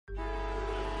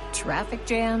Traffic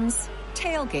jams,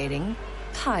 tailgating,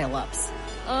 pile-ups.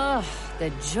 Ugh,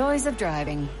 the joys of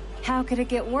driving. How could it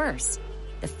get worse?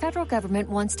 The federal government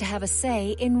wants to have a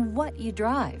say in what you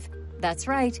drive. That's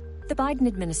right. The Biden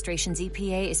administration's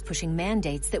EPA is pushing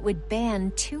mandates that would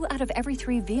ban 2 out of every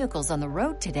 3 vehicles on the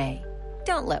road today.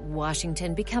 Don't let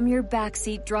Washington become your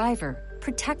backseat driver.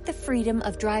 Protect the freedom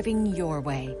of driving your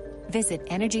way. Visit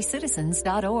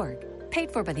EnergyCitizens.org. Paid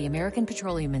for by the American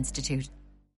Petroleum Institute.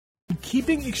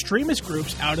 Keeping extremist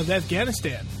groups out of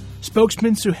Afghanistan.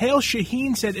 Spokesman Suhail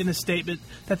Shaheen said in a statement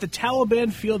that the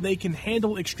Taliban feel they can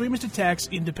handle extremist attacks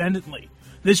independently.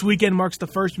 This weekend marks the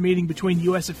first meeting between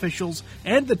U.S. officials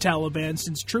and the Taliban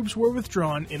since troops were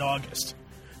withdrawn in August.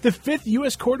 The Fifth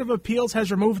U.S. Court of Appeals has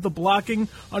removed the blocking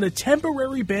on a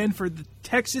temporary ban for the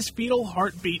Texas fetal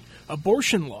heartbeat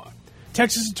abortion law.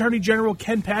 Texas Attorney General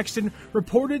Ken Paxton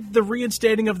reported the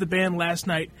reinstating of the ban last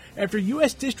night after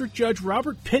U.S. District Judge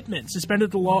Robert Pittman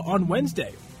suspended the law on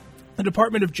Wednesday. The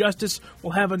Department of Justice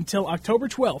will have until October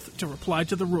 12th to reply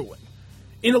to the ruling.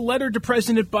 In a letter to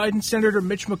President Biden, Senator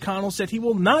Mitch McConnell said he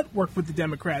will not work with the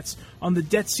Democrats on the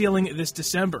debt ceiling this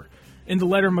December. In the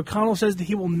letter, McConnell says that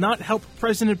he will not help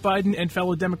President Biden and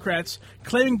fellow Democrats,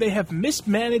 claiming they have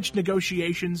mismanaged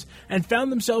negotiations and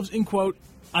found themselves in, quote,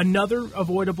 another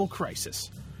avoidable crisis.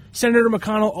 Senator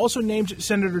McConnell also named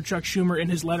Senator Chuck Schumer in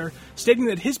his letter, stating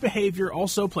that his behavior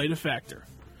also played a factor.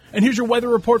 And here's your weather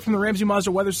report from the Ramsey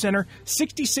Mazda Weather Center.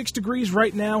 66 degrees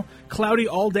right now, cloudy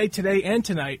all day today and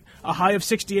tonight, a high of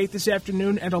 68 this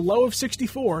afternoon, and a low of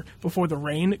 64 before the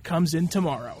rain comes in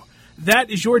tomorrow. That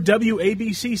is your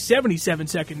WABC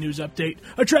 77-second news update.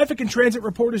 A traffic and transit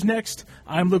report is next.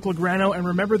 I'm Luke Lagrano, and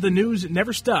remember, the news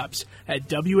never stops at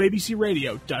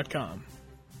WABCRadio.com.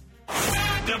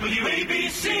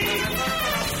 WABC.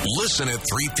 Listen at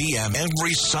 3 p.m.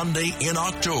 every Sunday in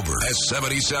October as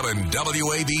 77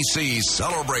 WABC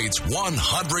celebrates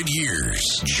 100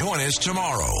 years. Join us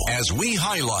tomorrow as we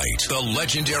highlight the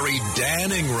legendary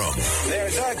Dan Ingram.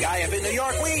 There's a guy up in New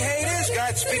York, we hate his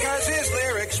guts because his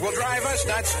lyrics will drive us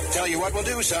nuts. Tell you what we'll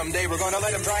do someday, we're going to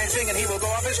let him try and sing and he will go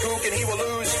off his kook and he will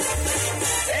lose.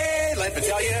 Hey, let me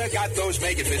tell you, got those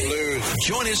Make It Fit blues.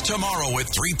 Join us tomorrow at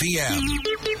 3 p.m.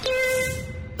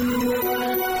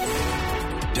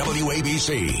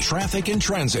 WABC Traffic and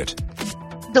Transit.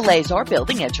 Delays are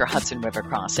building at your Hudson River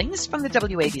crossings. From the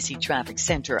WABC Traffic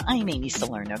Center, I'm Amy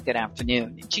Salerno. Good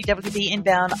afternoon. GWB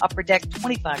inbound upper deck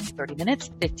 25 to 30 minutes,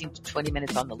 15 to 20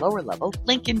 minutes on the lower level.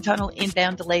 Lincoln Tunnel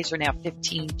inbound delays are now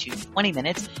 15 to 20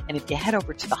 minutes. And if you head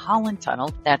over to the Holland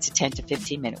Tunnel, that's a 10 to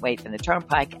 15 minute wait from the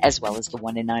Turnpike as well as the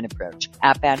 1 and 9 approach.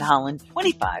 Outbound Holland,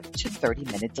 25 to 30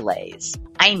 minute delays.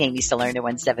 I'm Amy Salerno,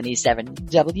 177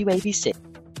 WABC.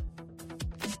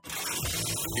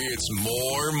 It's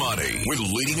More Money with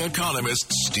leading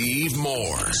economist Steve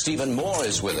Moore. Stephen Moore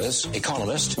is with us,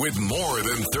 economist. With more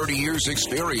than 30 years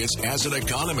experience as an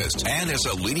economist and as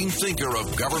a leading thinker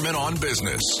of government on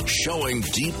business, showing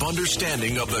deep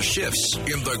understanding of the shifts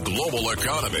in the global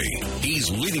economy.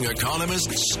 He's leading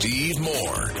economist Steve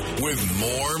Moore with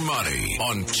More Money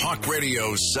on Talk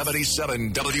Radio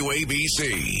 77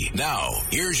 WABC. Now,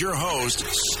 here's your host,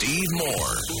 Steve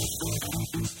Moore.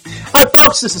 Hi,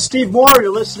 folks. This is Steve Moore.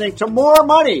 You're listening to More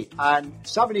Money on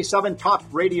 77 Talk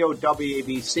Radio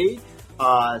WABC.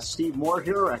 Steve Moore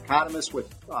here, economist with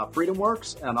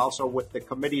FreedomWorks and also with the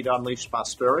Committee to Unleash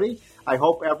Prosperity. I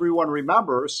hope everyone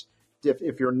remembers,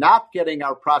 if you're not getting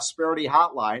our Prosperity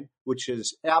Hotline, which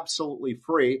is absolutely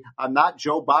free, I'm not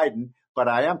Joe Biden, but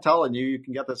I am telling you, you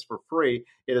can get this for free.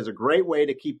 It is a great way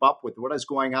to keep up with what is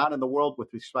going on in the world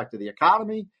with respect to the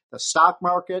economy, the stock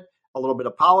market, a little bit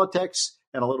of politics,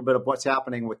 and a little bit of what's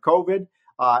happening with COVID.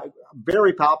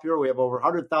 Very popular. We have over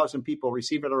 100,000 people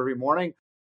receive it every morning.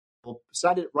 We'll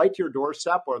send it right to your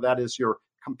doorstep, or that is your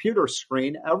computer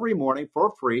screen every morning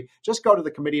for free. Just go to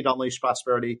the Committee to Unleash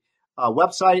Prosperity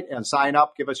website and sign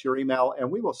up. Give us your email,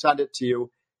 and we will send it to you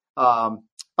 5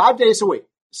 days a week.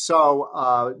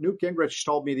 So Newt Gingrich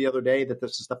told me the other day that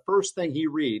this is the first thing he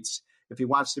reads if he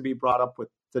wants to be brought up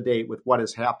to date with what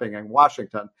is happening in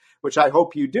Washington, which I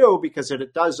hope you do because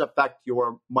it does affect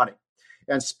your money.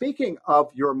 And speaking of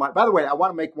your money, by the way, I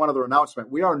want to make one other announcement.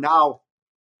 We are now,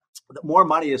 More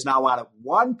Money is now on at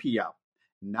 1 p.m.,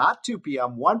 not 2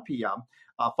 p.m., 1 p.m.,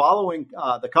 following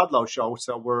the Kudlow Show.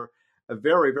 So we're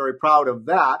very, very proud of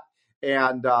that.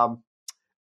 And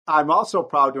I'm also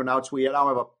proud to announce we now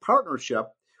have a partnership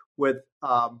with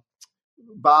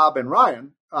Bob and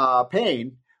Ryan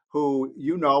Payne, who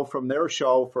you know from their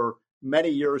show for many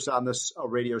years on this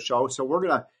radio show. So we're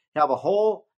going to have a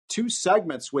whole 2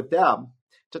 segments with them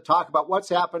to talk about what's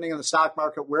happening in the stock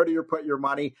market. Where do you put your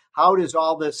money? How does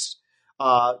all this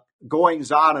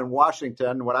goings on in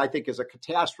Washington, what I think is a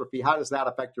catastrophe. How does that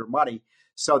affect your money?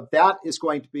 So that is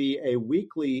going to be a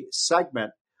weekly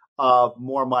segment of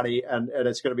More Money, and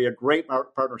it's going to be a great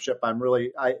partnership.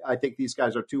 I think these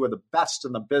guys are two of the best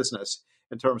in the business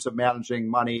in terms of managing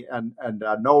money and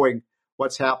knowing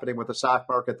what's happening with the stock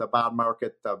market, the bond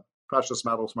market, the precious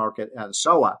metals market, and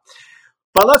so on.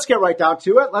 But let's get right down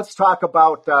to it. Let's talk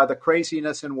about the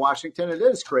craziness in Washington. It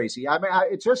is crazy. I mean,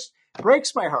 it just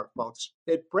breaks my heart, folks.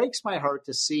 It breaks my heart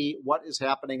to see what is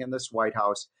happening in this White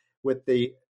House with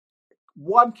the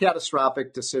one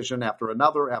catastrophic decision after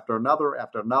another, after another,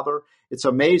 after another. It's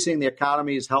amazing the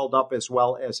economy is held up as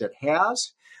well as it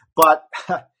has. But,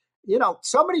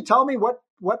 somebody tell me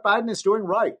what Biden is doing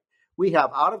right. We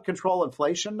have out of control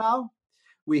inflation now.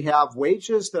 We have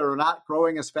wages that are not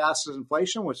growing as fast as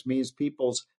inflation, which means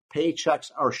people's paychecks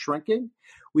are shrinking.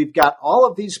 We've got all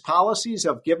of these policies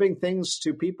of giving things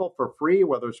to people for free,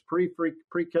 whether it's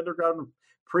pre-kindergarten,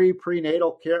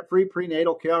 prenatal care, free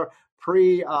prenatal care,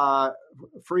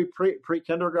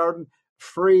 pre-kindergarten,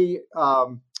 free.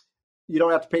 You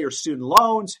don't have to pay your student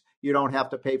loans. You don't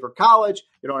have to pay for college.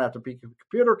 You don't have to pay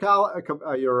your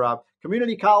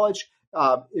community college.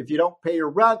 If you don't pay your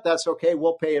rent, that's okay.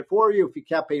 We'll pay it for you. If you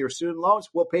can't pay your student loans,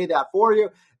 we'll pay that for you.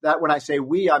 That when I say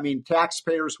we, I mean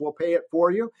taxpayers will pay it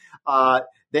for you.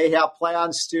 They have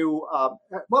plans to,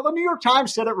 the New York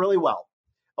Times did it really well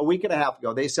a week and a half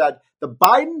ago. They said the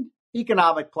Biden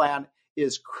economic plan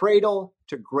is cradle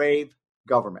to grave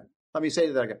government. Let me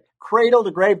say that again. Cradle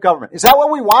to grave government. Is that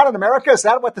what we want in America? Is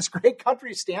that what this great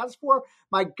country stands for?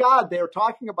 My God, they are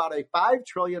talking about a $5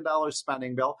 trillion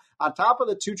spending bill on top of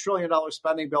the $2 trillion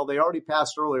spending bill they already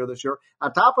passed earlier this year,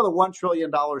 on top of the $1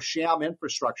 trillion sham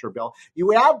infrastructure bill.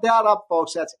 You add that up,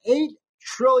 folks, that's $8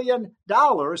 trillion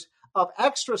of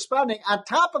extra spending on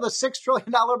top of the $6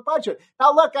 trillion budget.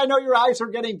 Now, look, I know your eyes are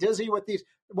getting dizzy with these.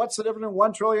 What's the difference in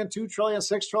 1 trillion, 2 trillion,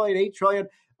 6 trillion, 8 trillion?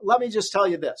 Let me just tell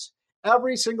you this.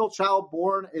 Every single child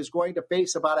born is going to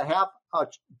face about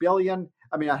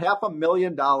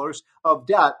 $500,000 of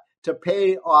debt to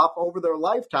pay off over their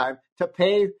lifetime to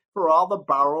pay for all the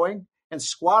borrowing and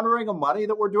squandering of money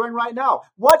that we're doing right now.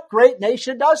 What great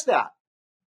nation does that?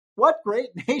 What great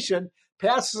nation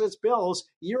passes its bills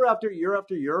year after year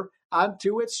after year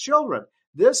onto its children?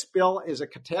 This bill is a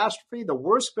catastrophe, the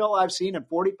worst bill I've seen in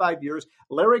 45 years.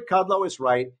 Larry Kudlow is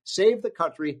right. Save the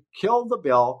country, kill the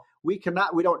bill.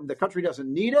 The country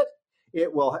doesn't need it.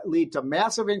 It will lead to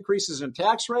massive increases in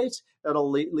tax rates.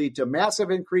 It'll lead to massive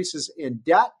increases in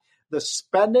debt. The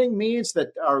spending means that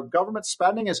our government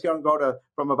spending is going to go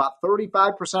from about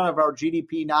 35% of our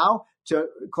GDP now to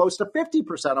close to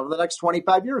 50% over the next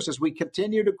 25 years as we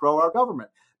continue to grow our government.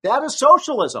 That is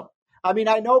socialism. I mean,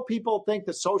 I know people think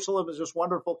that socialism is just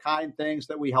wonderful, kind things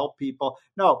that we help people.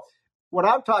 No, what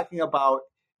I'm talking about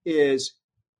is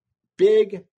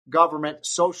big government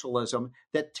socialism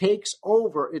that takes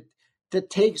over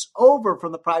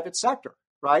from the private sector,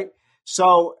 right?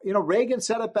 So, Reagan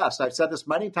said it best. I've said this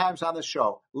many times on the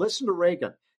show. Listen to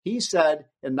Reagan. He said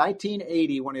in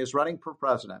 1980, when he was running for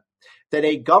president, that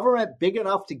a government big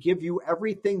enough to give you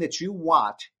everything that you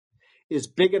want is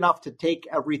big enough to take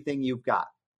everything you've got.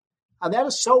 And that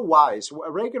is so wise.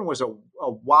 Reagan was a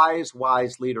wise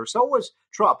leader. So was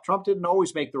Trump. Trump didn't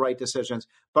always make the right decisions,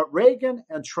 but Reagan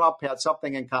and Trump had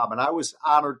something in common. I was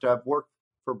honored to have worked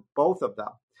for both of them.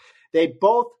 They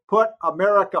both put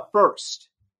America first.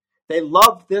 They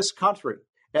loved this country,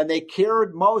 and they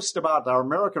cared most about our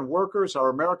American workers, our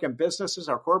American businesses,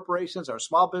 our corporations, our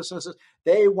small businesses.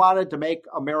 They wanted to make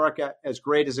America as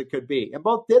great as it could be, and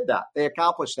both did that. They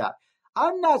accomplished that.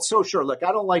 I'm not so sure. Look,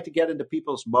 I don't like to get into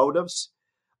people's motives,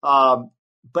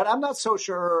 but I'm not so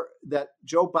sure that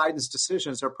Joe Biden's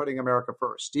decisions are putting America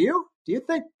first. Do you? Do you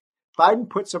think Biden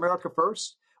puts America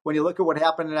first when you look at what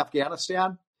happened in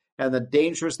Afghanistan and the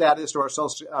dangers that is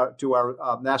to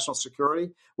our national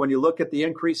security? When you look at the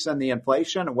increase in the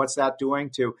inflation and what's that doing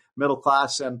to middle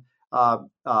class and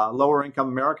lower income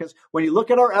Americans? When you look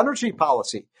at our energy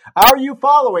policy, are you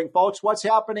following, folks, what's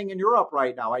happening in Europe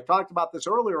right now? I talked about this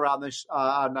earlier on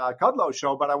Kudlow's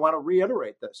show, but I want to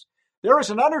reiterate this. There is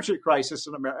an energy crisis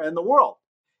in the world.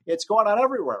 It's going on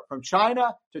everywhere, from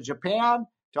China to Japan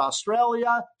to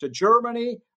Australia to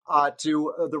Germany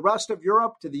to the rest of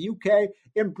Europe to the UK.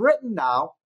 In Britain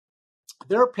now,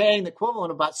 they're paying the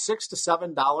equivalent of about $6 to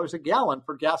 $7 a gallon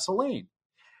for gasoline.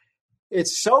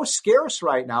 It's so scarce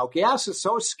right now. Gas is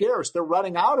so scarce, they're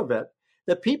running out of it,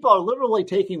 that people are literally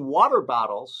taking water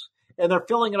bottles and they're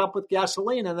filling it up with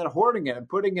gasoline and then hoarding it and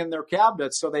putting it in their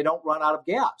cabinets so they don't run out of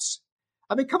gas.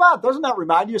 I mean, come on, doesn't that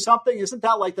remind you of something? Isn't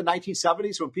that like the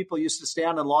 1970s when people used to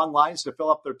stand in long lines to fill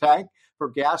up their tank for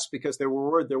gas because they were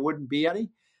worried there wouldn't be any?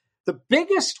 The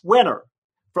biggest winner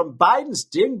from Biden's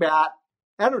dingbat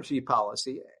energy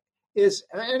policy is,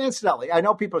 and incidentally, I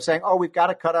know people are saying, oh, we've got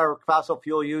to cut our fossil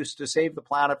fuel use to save the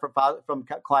planet from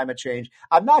climate change.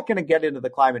 I'm not going to get into the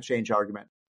climate change argument.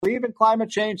 Believe in climate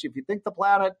change. If you think the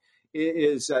planet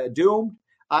is doomed,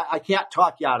 I can't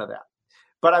talk you out of that.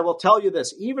 But I will tell you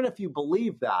this, even if you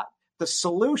believe that, the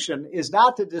solution is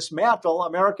not to dismantle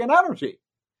American energy.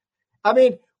 I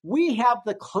mean, we have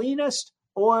the cleanest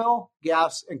oil,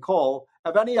 gas, and coal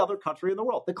of any other country in the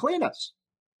world. The cleanest,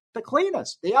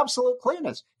 the absolute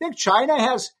cleanest. You think China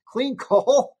has clean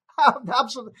coal?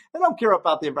 Absolutely. They don't care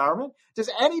about the environment.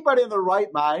 Does anybody in their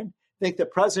right mind think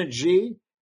that President Xi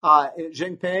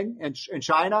Jinping in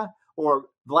China or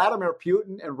Vladimir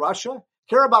Putin in Russia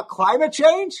care about climate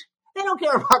change? They don't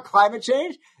care about climate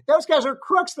change. Those guys are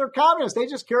crooks. They're communists. They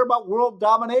just care about world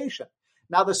domination.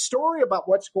 Now, the story about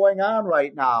what's going on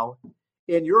right now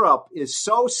in Europe is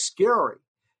so scary.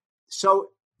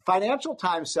 So Financial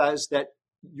Times says that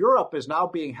Europe is now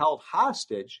being held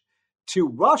hostage to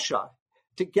Russia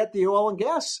to get the oil and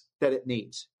gas that it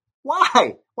needs.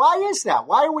 Why? Why is that?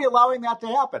 Why are we allowing that to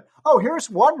happen? Oh, here's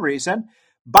one reason.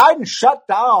 Biden shut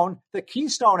down the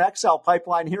Keystone XL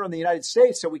pipeline here in the United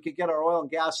States so we could get our oil and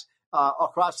gas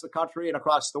across the country and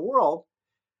across the world.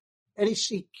 And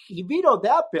he vetoed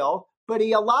that bill, but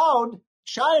he allowed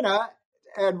China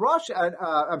and Russia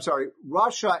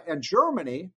and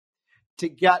Germany to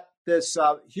get this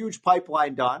huge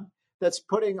pipeline done that's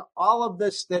putting all of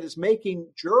this, that is making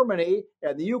Germany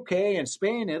and the UK and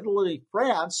Spain, Italy,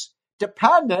 France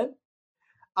dependent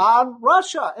on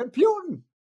Russia and Putin.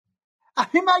 I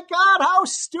mean, my God, how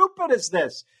stupid is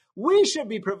this? We should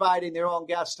be providing their oil and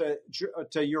gas to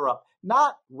Europe,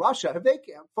 not Russia. Have they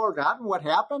forgotten what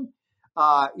happened,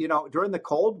 during the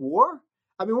Cold War?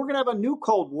 I mean, we're going to have a new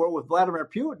Cold War with Vladimir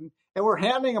Putin, and we're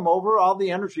handing him over all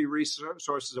the energy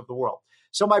resources of the world.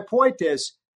 So my point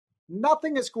is,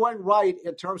 nothing is going right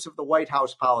in terms of the White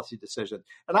House policy decision.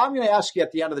 And I'm going to ask you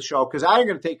at the end of the show, because I'm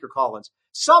going to take your call-ins.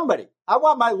 Somebody, I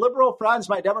want my liberal friends,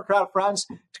 my Democratic friends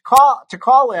to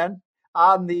call in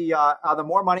on the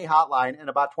More Money hotline in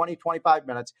about 20, 25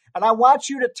 minutes. And I want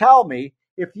you to tell me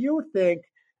if you think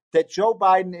that Joe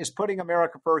Biden is putting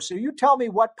America first. So you tell me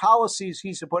what policies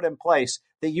he's put in place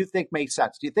that you think make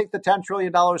sense. Do you think the $10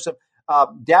 trillion of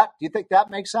debt, do you think that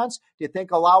makes sense? Do you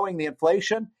think allowing the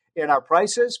inflation in our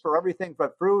prices for everything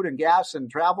but food and gas and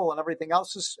travel and everything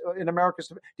else is in America's?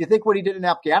 Do you think what he did in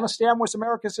Afghanistan was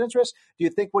America's interest? Do you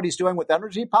think what he's doing with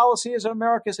energy policy is in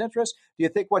America's interest? Do you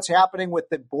think what's happening with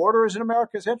the border is in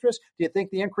America's interest? Do you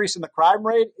think the increase in the crime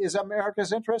rate is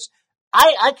America's interest?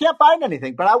 I can't find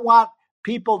anything, but I want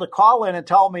people to call in and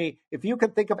tell me if you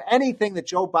can think of anything that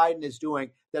Joe Biden is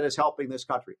doing that is helping this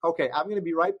country. Okay, I'm going to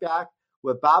be right back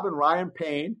with Bob and Ryan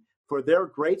Payne for their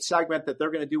great segment that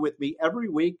they're going to do with me every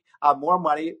week on More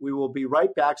Money. We will be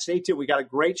right back. Stay tuned. We got a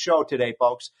great show today,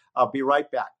 folks. I'll be right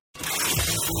back.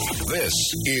 This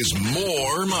is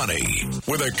More Money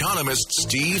with economist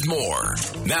Steve Moore.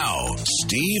 Now,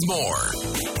 Steve Moore.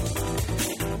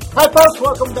 Hi, folks.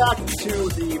 Welcome back to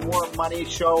the More Money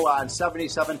Show on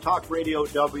 77 Talk Radio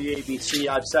WABC.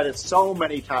 I've said it so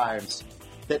many times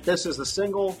that this is the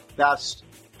single best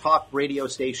talk radio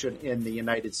station in the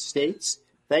United States.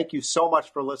 Thank you so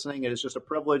much for listening. It is just a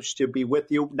privilege to be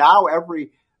with you now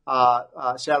every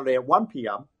Saturday at 1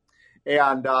 p.m.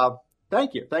 And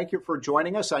thank you. Thank you for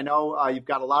joining us. I know you've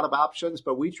got a lot of options,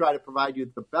 but we try to provide you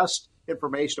the best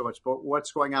information on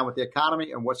what's going on with the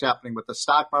economy and what's happening with the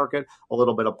stock market, a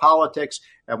little bit of politics,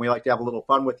 and we like to have a little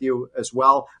fun with you as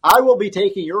well. I will be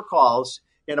taking your calls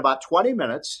in about 20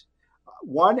 minutes.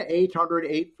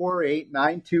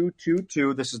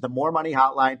 1-800-848-9222. This is the More Money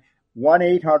Hotline.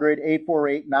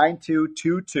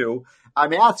 1-800-848-9222.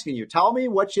 I'm asking you, tell me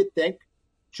what you think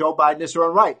Joe Biden is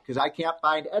doing right, because I can't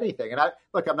find anything. And I'm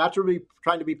not really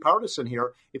trying to be partisan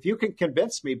here. If you can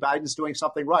convince me Biden's doing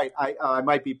something right, I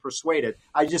might be persuaded.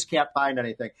 I just can't find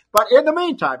anything. But in the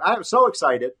meantime, I am so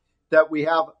excited that we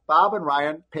have Bob and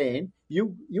Ryan Payne.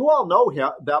 You all know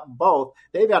them both.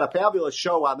 They've had a fabulous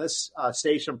show on this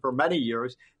station for many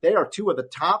years. They are two of the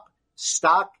top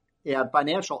stock and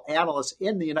financial analysts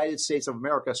in the United States of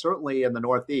America, certainly in the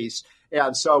Northeast.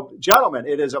 And so, gentlemen,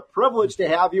 it is a privilege to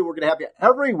have you. We're going to have you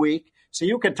every week so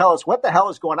you can tell us what the hell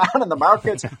is going on in the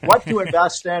markets, what to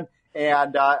invest in.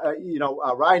 And,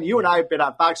 Ryan, you and I have been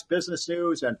on Fox Business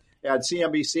News and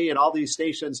CNBC and all these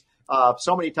stations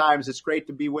so many times. It's great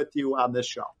to be with you on this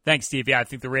show. Thanks, Steve. Yeah, I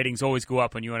think the ratings always go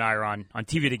up when you and I are on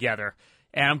TV together.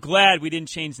 And I'm glad we didn't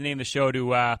change the name of the show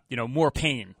to, More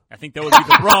Pain. I think that would be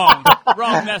the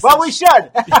wrong message. Well, we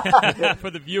should. For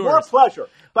the viewers. More pleasure.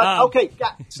 But, okay,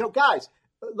 so guys,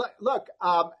 look,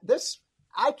 this,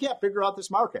 I can't figure out this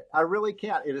market. I really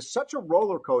can't. It is such a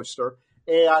roller coaster.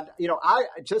 And,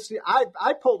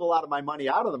 I pulled a lot of my money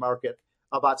out of the market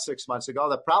about 6 months ago.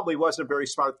 That probably wasn't a very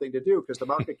smart thing to do because the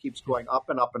market keeps going up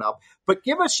and up and up. But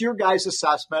give us your guys'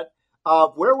 assessment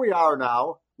of where we are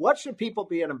now. What should people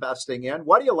be investing in?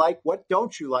 What do you like? What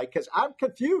don't you like? Because I'm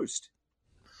confused.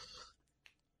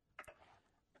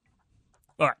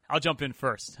 All right, I'll jump in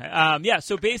first.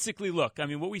 So basically, look, I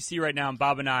mean, what we see right now, and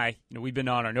Bob and I, we've been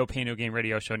on our No Pain, No Gain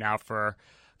radio show now for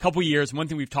a couple years. And one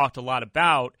thing we've talked a lot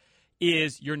about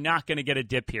is you're not going to get a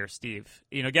dip here, Steve.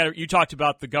 You talked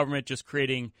about the government just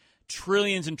creating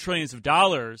trillions and trillions of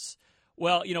dollars.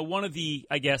 Well, one of the,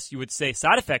 I guess you would say,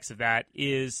 side effects of that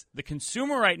is the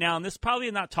consumer right now, and this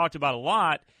probably not talked about a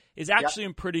lot, is actually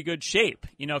in pretty good shape.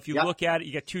 If you look at it,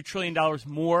 you get $2 trillion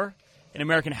more in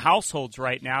American households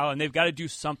right now, and they've got to do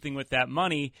something with that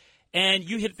money. And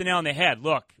you hit the nail on the head.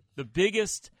 Look, the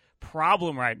biggest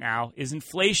problem right now is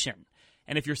inflation.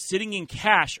 And if you're sitting in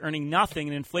cash earning nothing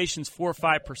and inflation's 4 or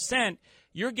 5%,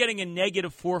 you're getting a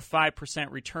negative 4 or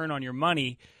 5% return on your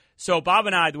money. So Bob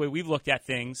and I, the way we've looked at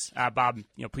things, Bob,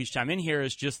 please chime in here,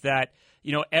 is just that,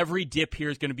 every dip here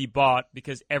is going to be bought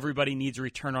because everybody needs a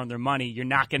return on their money. You're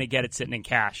not going to get it sitting in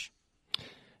cash.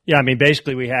 Yeah, I mean,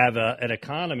 basically we have an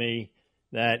economy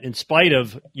that in spite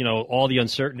of, all the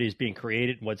uncertainties being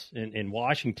created in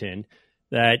Washington,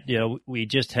 that, we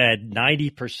just had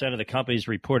 90% of the companies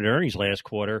reported earnings last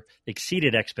quarter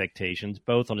exceeded expectations,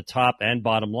 both on the top and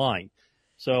bottom line.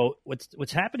 So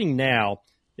what's happening now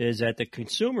is that the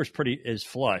consumer is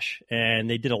flush, and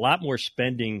they did a lot more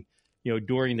spending,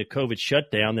 during the COVID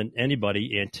shutdown than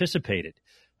anybody anticipated.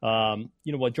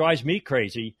 What drives me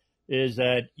crazy is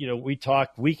that, we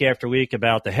talk week after week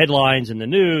about the headlines in the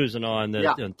news and on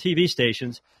TV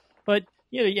stations, but,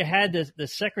 you had the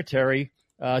secretary,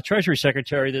 Treasury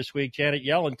Secretary this week, Janet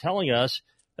Yellen, telling us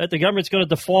that the government's going to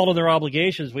default on their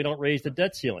obligations if we don't raise the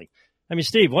debt ceiling. I mean,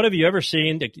 Steve, what have you ever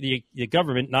seen the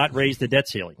government not raise the debt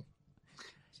ceiling?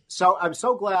 So I'm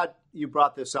so glad you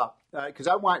brought this up because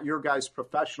I want your guys'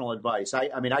 professional advice.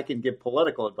 I mean, I can give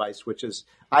political advice, which is,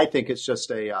 I think it's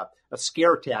just a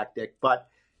scare tactic. But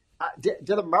do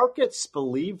the markets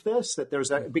believe this?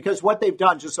 Because what they've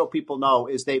done, just so people know,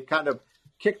 is they've kind of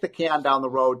kicked the can down the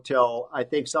road till I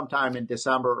think sometime in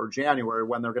December or January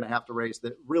when they're going to have to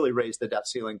really raise the debt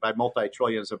ceiling by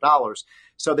multi-trillions of dollars.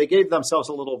 So they gave themselves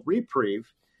a little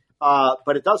reprieve,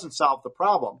 but it doesn't solve the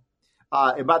problem.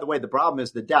 And by the way, the problem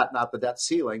is the debt, not the debt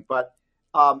ceiling. But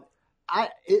how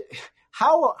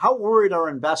worried are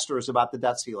investors about the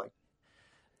debt ceiling?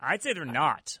 I'd say they're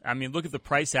not. I mean, look at the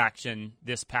price action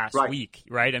this past week,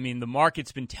 right? I mean, the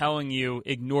market's been telling you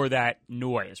ignore that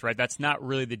noise, right? That's not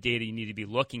really the data you need to be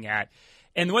looking at.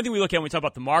 And the one thing we look at when we talk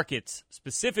about the markets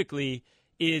specifically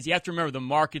is you have to remember the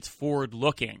market's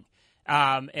forward-looking.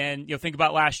 And think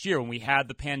about last year when we had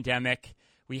the pandemic.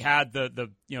 We had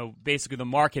basically the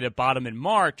market at bottom in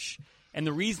March, and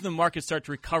the reason the market started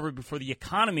to recover before the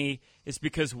economy is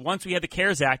because once we had the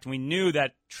CARES Act and we knew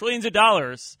that trillions of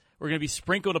dollars were going to be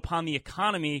sprinkled upon the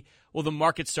economy, well, the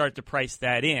market started to price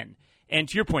that in. And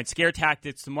to your point, scare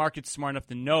tactics, the market's smart enough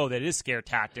to know that it is scare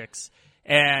tactics.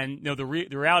 And the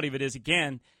reality of it is,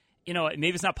 again, maybe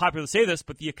it's not popular to say this,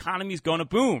 but the economy is going to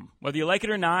boom. Whether you like it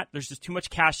or not, there's just too much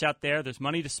cash out there. There's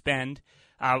money to spend.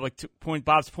 To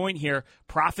Bob's point here,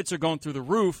 profits are going through the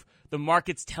roof. The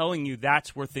market's telling you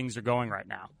that's where things are going right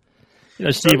now.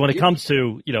 Steve, when it comes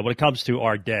to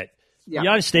our debt, the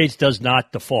United States does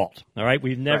not default. All right,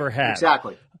 we've never had.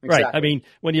 Exactly. Right. I mean,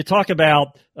 when you talk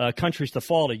about countries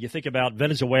defaulted, you think about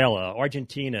Venezuela,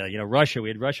 Argentina, Russia. We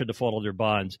had Russia default on their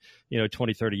bonds,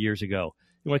 20, 30 years ago.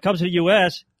 And when it comes to the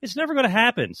U.S., it's never going to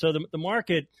happen. So the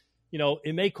market,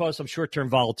 it may cause some short-term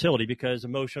volatility because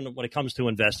when it comes to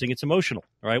investing, it's emotional.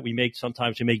 All right.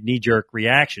 Sometimes we make knee-jerk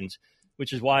reactions,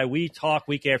 which is why we talk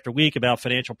week after week about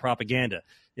financial propaganda.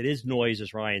 It is noise,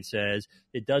 as Ryan says.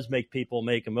 It does make people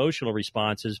make emotional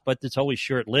responses, but it's always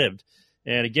short-lived.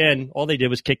 And again, all they did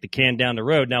was kick the can down the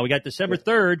road. Now we got December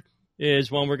 3rd is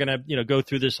when we're going to, go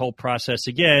through this whole process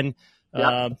again.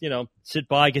 Sit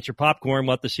by, get your popcorn.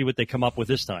 We'll have to see what they come up with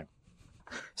this time.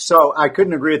 So I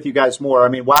couldn't agree with you guys more. I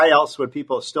mean, why else would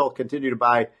people still continue to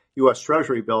buy U.S.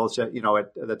 Treasury bills at,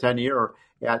 at the 10-year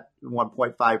at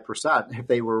 1.5% if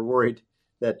they were worried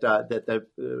that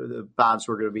the bonds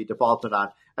were going to be defaulted on?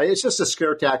 It's just a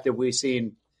scare tactic we've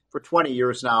seen for 20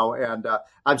 years now, and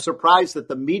I'm surprised that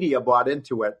the media bought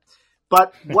into it.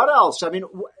 But what else? I mean,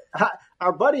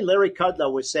 our buddy Larry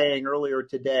Kudlow was saying earlier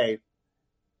today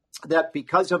that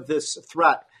because of this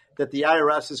threat that the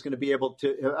IRS is going to be able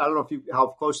to, I don't know how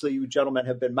closely you gentlemen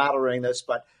have been monitoring this,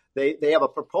 but they have a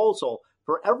proposal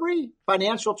for every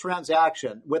financial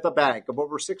transaction with a bank of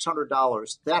over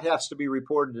 $600, that has to be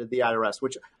reported to the IRS,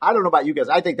 which I don't know about you guys.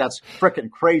 I think that's freaking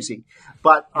crazy.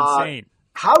 But insane.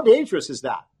 How dangerous is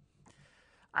that?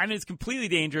 I mean, it's completely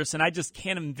dangerous, and I just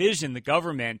can't envision the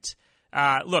government.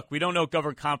 Look, we don't know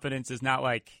government confidence is not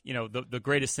like, the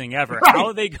greatest thing ever. Right. How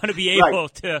are they going to be able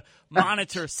to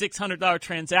monitor $600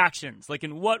 transactions? Like,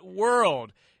 in what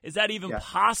world is that even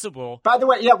possible? By the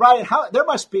way, Ryan, there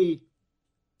must be,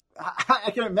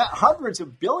 I can imagine, hundreds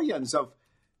of billions of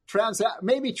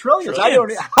maybe trillions. I don't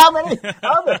know. How many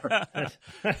are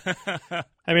there?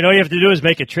 I mean, all you have to do is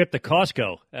make a trip to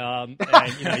Costco, and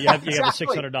you have a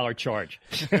 $600 charge.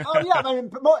 Oh yeah, I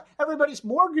mean, everybody's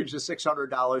mortgage is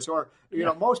 $600, or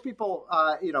most people,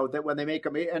 that when they make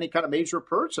any kind of major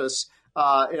purchase,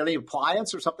 any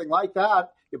appliance or something like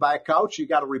that, you buy a couch, you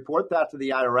got to report that to the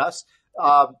IRS.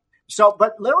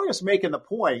 But Larry is making the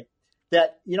point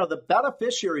that, the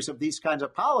beneficiaries of these kinds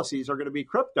of policies are going to be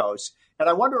cryptos. And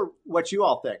I wonder what you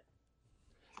all think.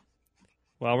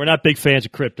 Well, we're not big fans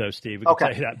of crypto, Steve. We can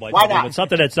tell you that much. Why not? It's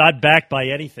something that's not backed by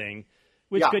anything,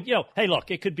 which could, hey,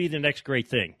 look, it could be the next great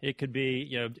thing. It could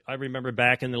be, I remember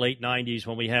back in the late 90s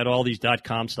when we had all these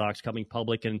 .com stocks coming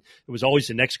public, and it was always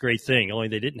the next great thing, only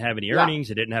they didn't have any earnings,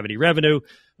 they didn't have any revenue.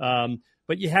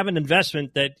 But you have an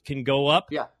investment that can go up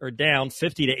or down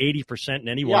 50 to 80% in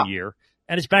any 1 year.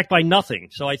 And it's backed by nothing.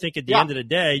 So I think at the end of the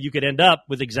day, you could end up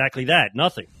with exactly that,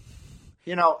 nothing.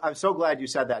 I'm so glad you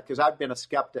said that, because I've been a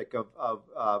skeptic of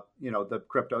the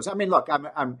cryptos. I mean, look,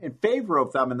 I'm in favor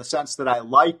of them in the sense that I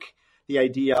like the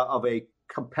idea of a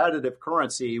competitive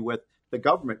currency with the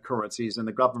government currencies and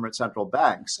the government central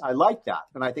banks. I like that.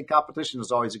 And I think competition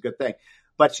is always a good thing.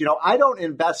 But, I don't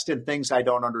invest in things I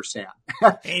don't understand.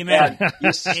 Amen.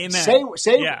 Amen.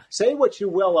 Say what you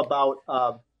will about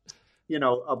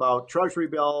about treasury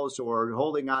bills or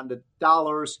holding on to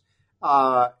dollars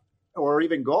or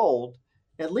even gold.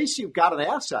 At least you've got an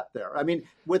asset there. I mean,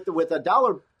 with the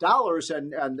dollars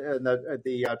and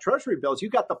the treasury bills,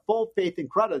 you've got the full faith and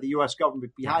credit of the U.S.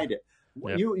 government behind it.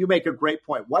 Yep. You make a great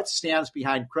point. What stands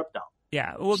behind crypto?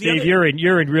 Yeah, well, Steve, you're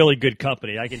in really good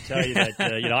company. I can tell you that.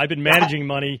 I've been managing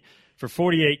money for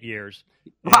 48 years,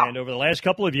 and over the last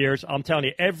couple of years, I'm telling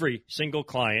you, every single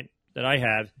client that I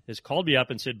have has called me up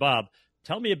and said, Bob,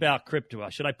 tell me about crypto.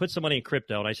 Should I put some money in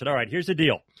crypto? And I said, all right, here's the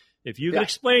deal. If you can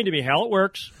explain to me how it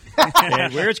works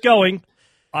and where it's going,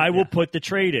 I will put the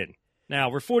trade in. Now,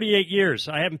 we're 48 years.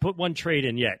 I haven't put one trade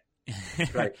in yet.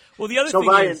 Right. Well, the other thing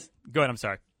Ryan, is – go ahead, I'm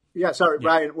sorry. Yeah, sorry,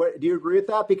 Ryan. Do you agree with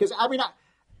that? Because, I mean,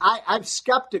 I'm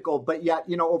skeptical, but yet,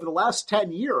 over the last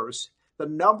 10 years, the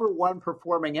number one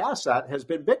performing asset has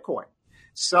been Bitcoin.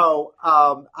 So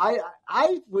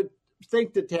I would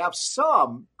think that to have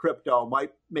some crypto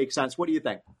might make sense. What do you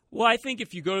think? Well, I think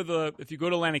if you go to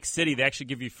Atlantic City, they actually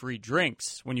give you free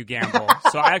drinks when you gamble.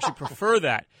 So I actually prefer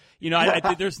that.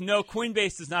 There's no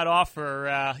Coinbase does not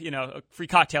offer free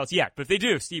cocktails yet, but if they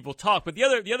do, Steve, we'll talk. But the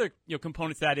other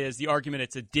component to that is the argument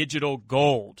it's a digital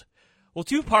gold. Well,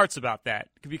 two parts about that,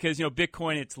 because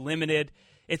Bitcoin, it's limited.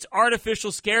 It's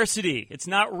artificial scarcity. It's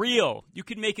not real. You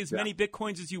can make as many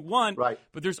Bitcoins as you want,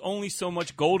 but there's only so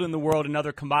much gold in the world and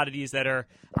other commodities that are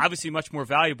obviously much more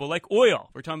valuable, like oil.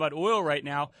 We're talking about oil right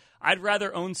now. I'd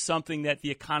rather own something that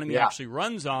the economy actually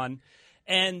runs on.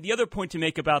 And the other point to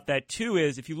make about that, too,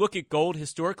 is if you look at gold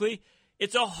historically,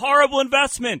 it's a horrible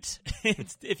investment.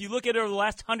 If you look at it over the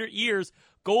last 100 years,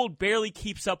 gold barely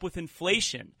keeps up with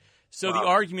inflation. So the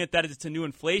argument that it's a new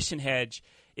inflation hedge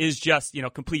is just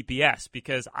complete BS,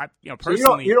 because I personally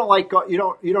so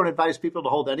you don't advise people to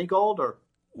hold any gold, or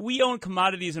we own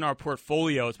commodities in our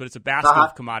portfolios, but it's a basket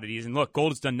of commodities. And look,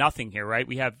 gold has done nothing here, right?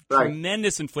 We have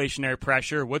tremendous inflationary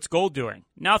pressure. What's gold doing?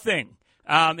 Nothing.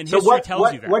 And history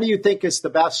tells you that. What do you think is the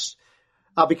best?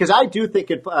 Because I do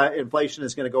think inflation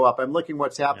is going to go up. I'm looking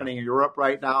what's happening in Europe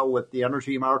right now with the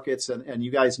energy markets, and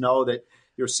you guys know that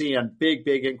you're seeing big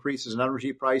increases in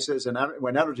energy prices. And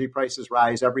when energy prices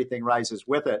rise, everything rises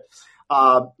with it.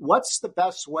 What's the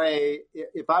best way,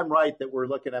 if I'm right, that we're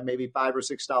looking at maybe $5 or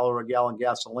 $6 a gallon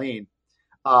gasoline,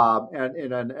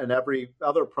 and every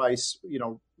other price,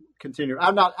 continue.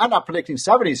 I'm not predicting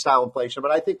 70s style inflation,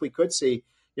 but I think we could see,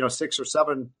 6 or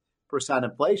 7%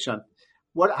 inflation.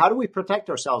 How do we protect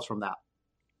ourselves from that?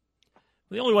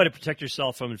 The only way to protect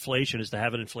yourself from inflation is to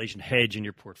have an inflation hedge in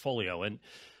your portfolio. And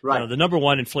the number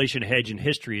one inflation hedge in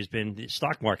history has been the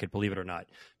stock market, believe it or not,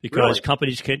 because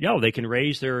companies can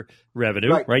raise their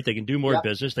revenue, right? They can do more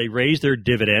business. They raise their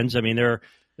dividends. I mean, there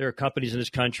There are companies in this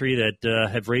country that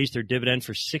have raised their dividend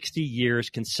for 60 years,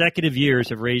 consecutive years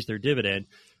have raised their dividend.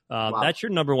 Wow. That's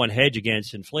your number one hedge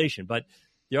against inflation. But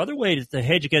the other way to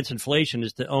hedge against inflation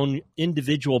is to own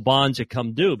individual bonds that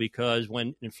come due, because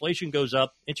when inflation goes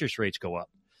up, interest rates go up.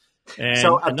 And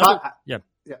so, yeah.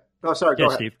 Oh, sorry. Go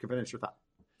ahead. Steve. Finish your thought.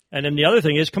 And then the other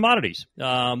thing is commodities.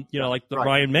 Like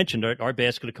Ryan mentioned, our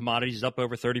basket of commodities is up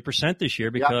over 30% this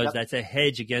year because that's a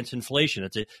hedge against inflation.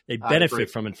 They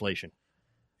benefit from inflation.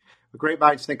 Great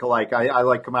minds think alike. I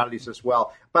like commodities as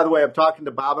well. By the way, I'm talking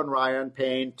to Bob and Ryan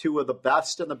Payne, two of the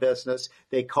best in the business.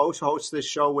 They co-host this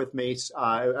show with me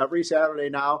every Saturday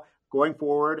now, going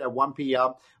forward at 1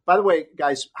 p.m. By the way,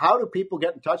 guys, how do people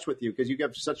get in touch with you? Because you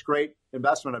give such great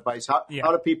investment advice. How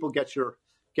do people get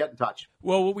in touch?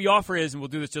 Well, what we offer is, and we'll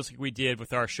do this just like we did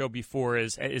with our show before,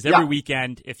 is every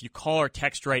weekend, if you call or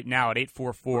text right now at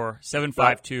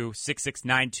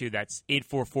 844-752-6692, that's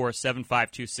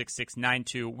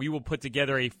 844-752-6692, we will put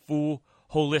together a full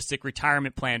holistic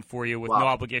retirement plan for you with no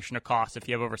obligation or cost if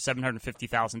you have over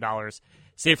 $750,000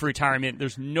 saved for retirement.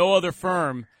 There's no other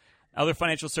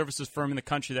financial services firm in the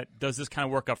country that does this kind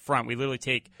of work up front. We literally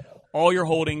take all your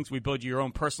holdings, we build you your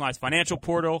own personalized financial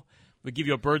portal. We give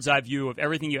you a bird's eye view of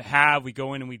everything you have. We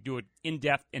go in and we do an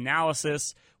in-depth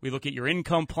analysis. We look at your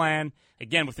income plan.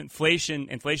 Again, with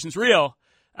inflation's real.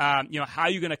 How are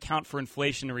you going to account for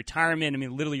inflation in retirement? I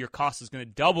mean, literally your cost is going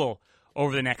to double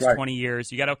over the next 20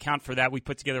 years. You got to account for that. We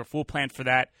put together a full plan for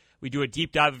that. We do a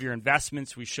deep dive of your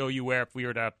investments. We show you where if we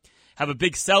were to have a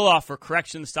big sell-off or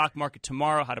correction in the stock market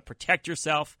tomorrow, how to protect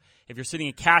yourself. If you're sitting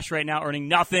in cash right now earning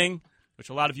nothing, which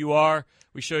a lot of you are,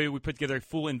 we put together a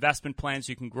full investment plan so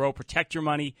you can grow, protect your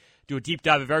money, do a deep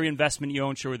dive of every investment you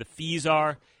own, show where the fees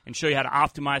are, and show you how to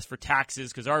optimize for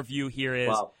taxes, because our view here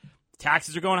is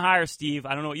taxes are going higher, Steve.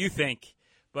 I don't know what you think,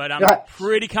 but I'm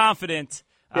pretty confident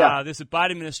this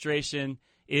Biden administration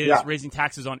is raising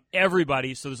taxes on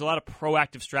everybody, so there's a lot of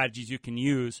proactive strategies you can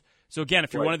use. So, again,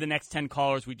 if you're one of the next 10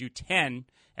 callers, we do 10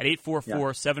 at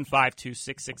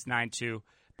 844-752-6692.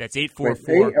 That's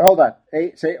 844. Hold on.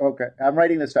 Okay, I'm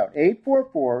writing this down.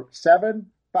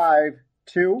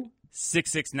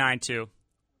 844-752-6692.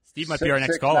 Steve might be our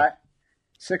next caller.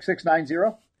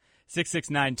 6690?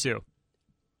 6692.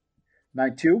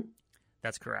 92?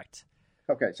 That's correct.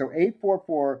 Okay, so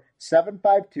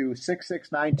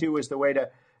 844-752-6692 is the way to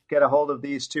get a hold of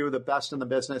these two, the best in the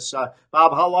business.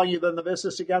 Bob, how long have you been in the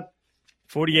business again?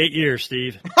 48 years,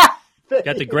 Steve.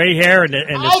 Got the gray hair and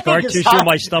the scar tissue in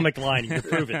my stomach lining to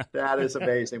prove it. That is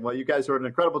amazing. Well, you guys are an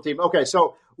incredible team. Okay,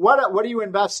 so what are you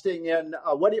investing in?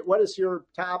 What is your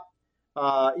top,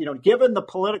 given the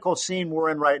political scene we're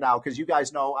in right now, because you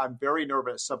guys know I'm very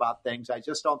nervous about things. I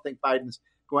just don't think Biden's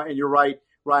going, and you're right,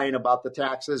 Ryan, about the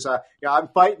taxes. I'm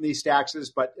fighting these taxes,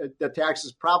 but the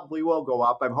taxes probably will go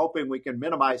up. I'm hoping we can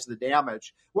minimize the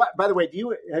damage. By the way,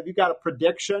 have you got a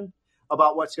prediction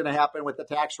about what's going to happen with the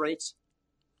tax rates?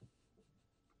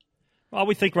 Well,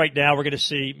 we think right now we're going to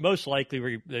see most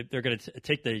likely they're going to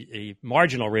take the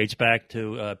marginal rates back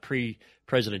to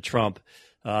pre-President Trump.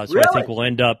 So really? I think we'll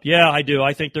end up. Yeah, I do.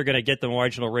 I think they're going to get the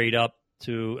marginal rate up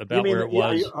to about where it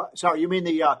was. You mean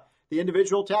the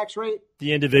individual tax rate?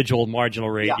 The individual marginal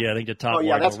rate. Yeah, I think the top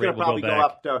marginal that's rate will probably go back. Go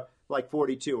up to like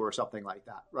 42 or something like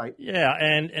that, right? Yeah,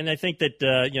 and I think that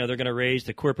they're going to raise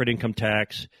the corporate income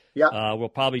tax. Yeah. We'll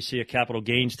probably see a capital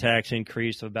gains tax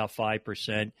increase of about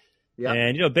 5%. Yeah.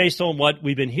 And, based on what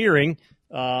we've been hearing,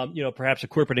 perhaps a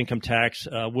corporate income tax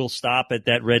will stop at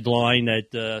that red line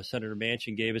that Senator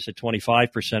Manchin gave us at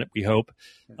 25%, we hope.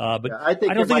 But I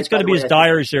don't think it's going to be as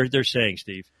dire as they're saying,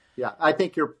 Steve. Yeah, I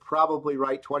think you're probably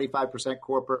right, 25%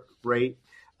 corporate rate.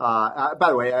 By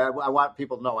the way, I want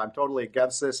people to know I'm totally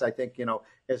against this. I think,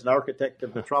 as an architect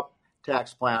of the Trump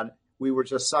tax plan, we were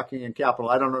just sucking in capital.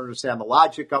 I don't understand the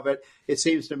logic of it. It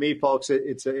seems to me, folks,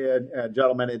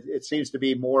 gentlemen, it seems to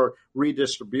be more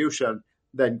redistribution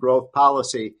than growth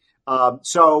policy.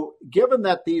 So given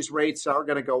that these rates are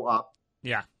going to go up,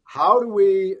 how do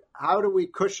we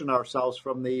cushion ourselves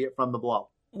from the blow?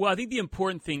 Well, I think the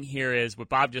important thing here is what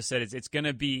Bob just said is it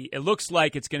looks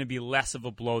like it's going to be less of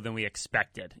a blow than we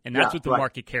expected. And that's what the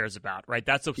market cares about, right?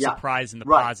 That's a surprise in the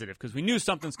positive, because we knew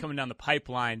something's coming down the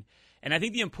pipeline. And I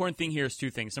think the important thing here is two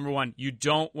things. Number one, you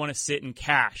don't want to sit in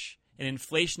cash. An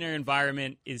inflationary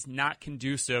environment is not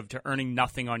conducive to earning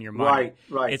nothing on your money.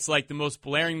 Right. It's like the most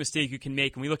blaring mistake you can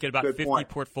make. And we look at about 50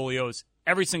 portfolios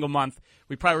every single month.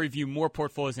 We probably review more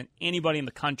portfolios than anybody in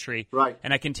the country. Right.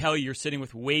 And I can tell you're sitting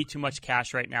with way too much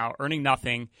cash right now, earning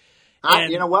nothing.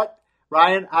 You know what,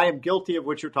 Ryan? I am guilty of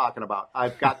what you're talking about.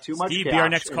 I've got too much cash. Steve, be our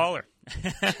next caller.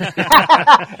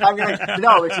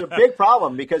 No, it's a big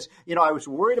problem because, I was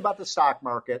worried about the stock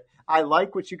market. I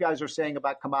like what you guys are saying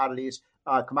about commodities.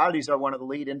 Commodities are one of the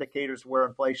lead indicators where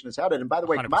inflation is headed. And by the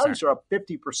way, 100%. Commodities are up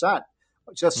 50%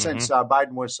 just since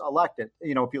Biden was elected.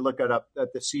 If you look at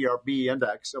the CRB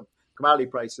index of commodity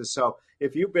prices. So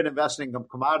if you've been investing in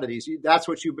commodities, that's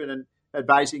what you've been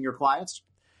advising your clients?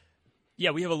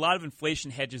 Yeah, we have a lot of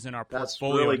inflation hedges in our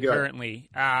portfolio really currently.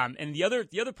 And the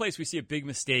other place we see a big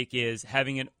mistake is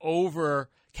having an over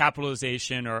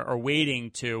capitalization or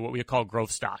weighting to what we call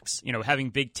growth stocks. Having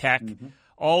big tech,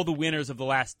 all the winners of the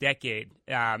last decade.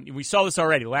 We saw this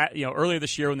already. Earlier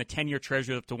this year when the 10-year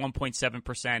Treasury was up to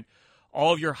 1.7%,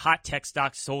 all of your hot tech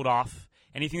stocks sold off.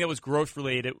 Anything that was growth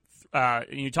related,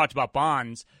 and you talked about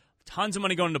bonds. Tons of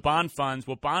money going into bond funds.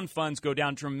 Well, bond funds go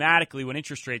down dramatically when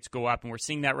interest rates go up, and we're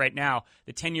seeing that right now.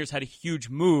 The 10 years had a huge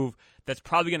move that's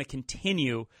probably going to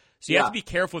continue. So you have to be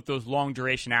careful with those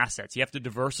long-duration assets. You have to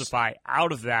diversify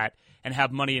out of that and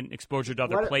have money and exposure to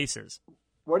other places.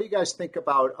 What do you guys think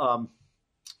about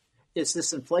is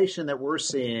this inflation that we're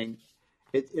seeing,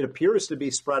 it appears to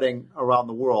be spreading around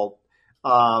the world.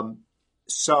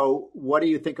 So what do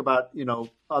you think about,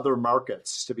 other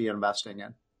markets to be investing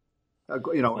in?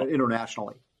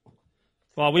 Internationally.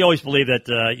 Well, we always believe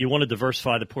that you want to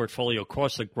diversify the portfolio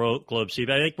across the globe, Steve.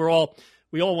 I think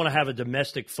we all want to have a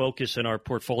domestic focus in our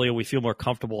portfolio. We feel more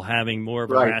comfortable having more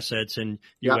of our assets in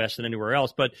U.S. than anywhere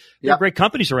else. But there are great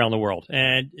companies around the world,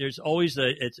 and there's always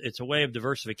it's a way of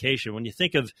diversification. When you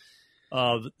think of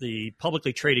the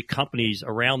publicly traded companies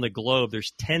around the globe,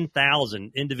 there's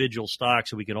 10,000 individual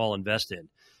stocks that we can all invest in.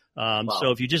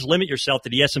 So if you just limit yourself to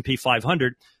the S&P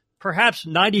 500, perhaps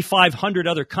 9,500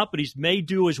 other companies may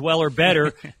do as well or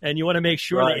better, and you want to make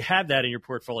sure that you have that in your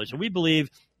portfolio. So we believe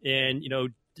in,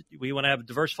 we want to have a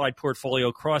diversified portfolio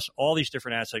across all these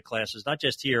different asset classes, not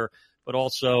just here, but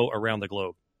also around the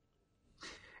globe.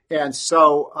 And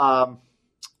so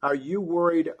are you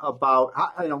worried about,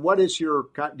 what is do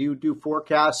you do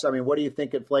forecasts? I mean, what do you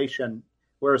think inflation,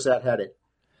 where is that headed?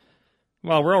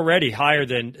 Well, we're already higher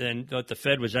than what the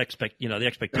Fed was the expectation.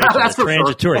 That's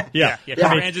transitory. Sure. Yeah.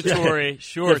 Transitory.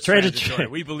 Sure. Transitory.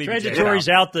 We believe transitory's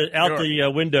out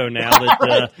the window now.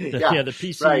 That the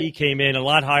PCE came in a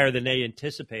lot higher than they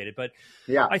anticipated. But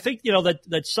I think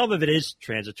that some of it is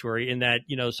transitory in that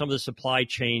some of the supply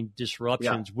chain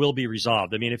disruptions will be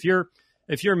resolved. I mean, if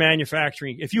you're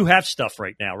manufacturing, if you have stuff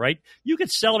right now, right, you can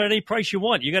sell it at any price you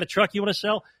want. You got a truck you want to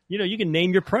sell, you can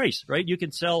name your price, right? You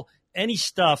can sell any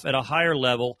stuff at a higher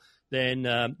level than,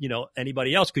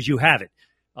 anybody else because you have it.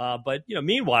 But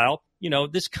meanwhile,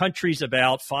 this country's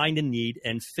about find a need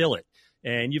and fill it.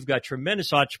 And you've got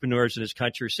tremendous entrepreneurs in this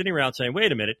country sitting around saying,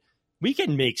 wait a minute, we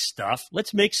can make stuff.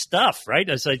 Let's make stuff, right?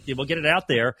 It's like, we'll get it out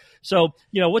there. So,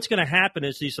 what's going to happen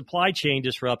is these supply chain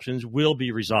disruptions will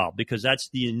be resolved because that's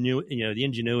the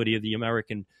ingenuity of the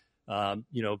American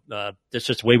that's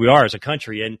just the way we are as a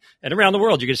country. And around the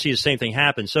world, you're going to see the same thing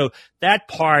happen. So that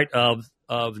part of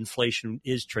inflation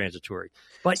is transitory.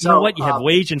 But you know what? You have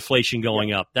wage inflation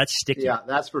going up. That's sticky. Yeah,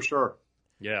 that's for sure.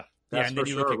 Yeah. That's for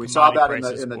sure. We saw that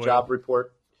in the job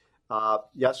report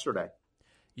yesterday.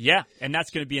 Yeah, and that's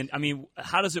going to be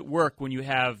how does it work when you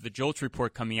have the JOLTS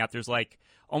report coming out? There's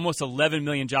almost 11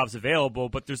 million jobs available,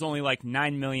 but there's only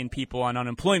 9 million people on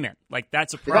unemployment.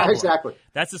 That's a problem. Yeah, exactly.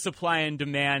 That's a supply and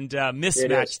demand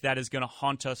mismatch that is going to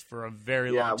haunt us for a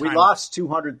very long time. We lost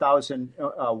 200,000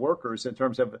 workers in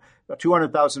terms of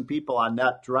 200,000 people on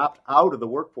net dropped out of the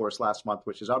workforce last month,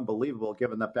 which is unbelievable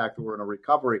given the fact that we're in a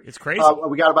recovery. It's crazy.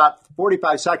 We got about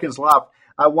 45 seconds left.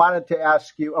 I wanted to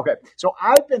ask you, okay, so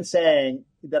I've been saying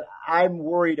that I'm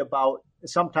worried about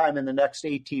sometime in the next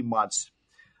 18 months,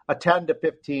 a 10 to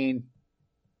 15%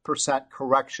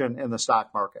 correction in the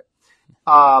stock market.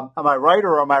 Am I right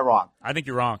or am I wrong? I think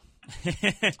you're wrong.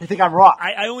 I think I'm wrong.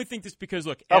 I only think this because,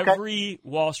 look, every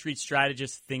Wall Street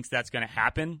strategist thinks that's going to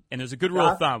happen. And there's a good rule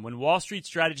of thumb. When Wall Street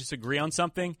strategists agree on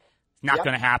something, it's not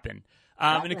going to happen.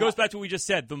 And it goes back to what we just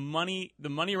said. The money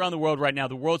around the world right now,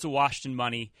 the world's awash in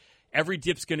money. Every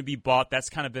dip's going to be bought. That's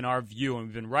kind of been our view, and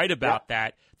we've been right about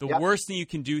that. The worst thing you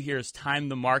can do here is time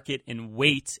the market and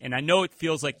wait. And I know it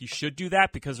feels like you should do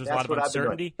that because there's a lot of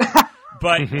uncertainty.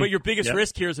 But your biggest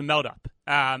risk here is a melt-up.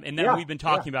 And then we've been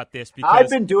talking about this because I've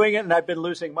been doing it, and I've been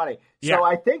losing money. So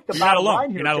I think the bottom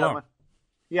line here, You're not alone.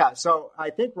 Yeah, so I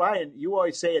think, Ryan, you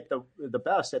always say it the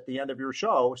best at the end of your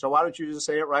show, so why don't you just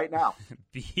say it right now?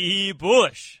 Be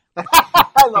bullish.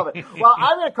 I love it. Well,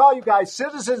 I'm going to call you guys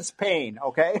Citizens Pain,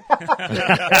 okay?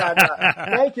 And,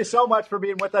 thank you so much for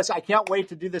being with us. I can't wait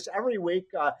to do this every week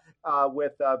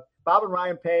with Bob and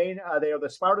Ryan Payne. They are the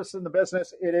smartest in the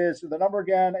business. It is the number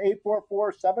again,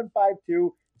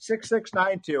 844-752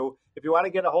 6692. If you want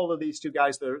to get a hold of these two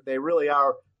guys, they really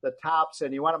are the tops,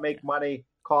 and you want to make money,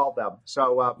 call them.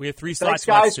 So we have 3 slots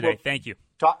guys. left today. Thank you.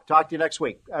 Talk to you next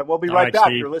week. We'll be right back.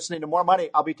 Steve. You're listening to More Money.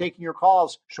 I'll be taking your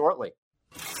calls shortly.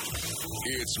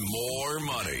 It's More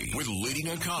Money with leading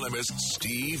economist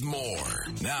Steve Moore.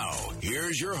 Now,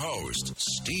 here's your host,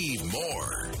 Steve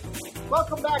Moore.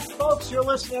 Welcome back, folks. You're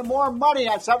listening to More Money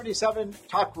on 77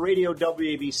 Talk Radio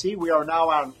WABC. We are now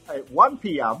on at 1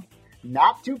 p.m.,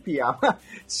 not 2 p.m.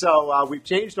 So we've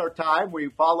changed our time. We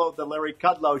followed the Larry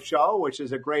Kudlow show, which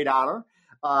is a great honor.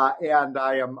 And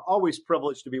I am always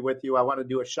privileged to be with you. I want to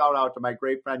do a shout out to my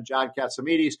great friend, John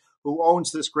Katsimides, who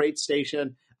owns this great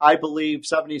station. I believe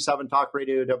 77 Talk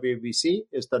Radio WABC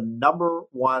is the number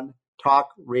one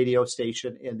talk radio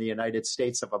station in the United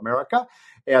States of America.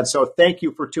 And so thank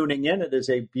you for tuning in. It is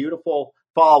a beautiful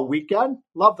fall weekend.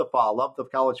 Love the fall. Love the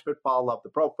college football. Love the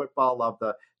pro football. Love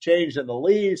the change in the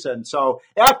leaves. And so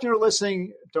after you're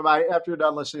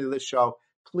done listening to this show,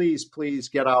 please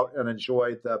get out and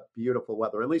enjoy the beautiful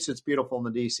weather. At least it's beautiful in the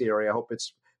D.C. area. I hope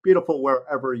it's beautiful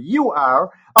wherever you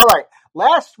are. All right.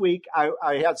 Last week,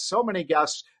 I had so many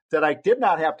guests that I did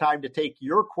not have time to take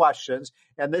your questions.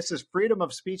 And this is Freedom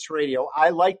of Speech Radio. I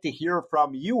like to hear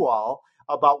from you all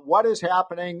about what is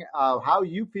happening, how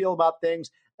you feel about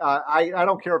things. I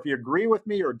don't care if you agree with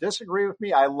me or disagree with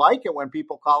me. I like it when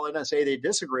people call in and say they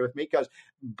disagree with me because,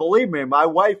 believe me, my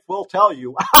wife will tell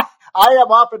you I am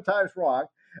oftentimes wrong.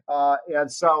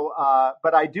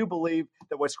 But I do believe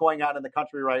that what's going on in the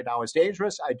country right now is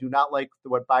dangerous. I do not like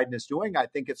what Biden is doing. I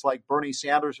think it's like Bernie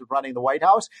Sanders running the White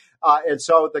House. And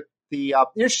so the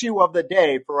issue of the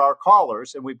day for our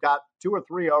callers, and we've got 2 or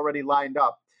 3 already lined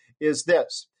up, is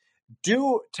this.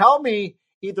 Tell me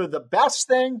either the best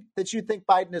thing that you think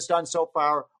Biden has done so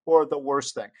far or the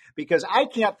worst thing, because I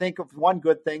can't think of one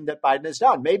good thing that Biden has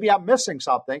done. Maybe I'm missing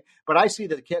something, but I see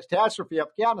the catastrophe of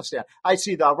Afghanistan. I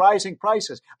see the rising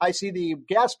prices. I see the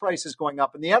gas prices going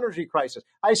up and the energy crisis.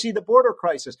 I see the border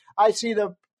crisis. I see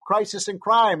the crisis in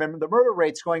crime and the murder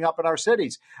rates going up in our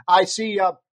cities. I see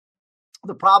the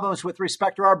problems with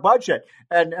respect to our budget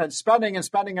and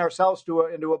spending ourselves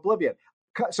into oblivion.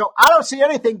 So I don't see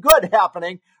anything good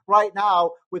happening right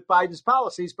now with Biden's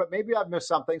policies, but maybe I've missed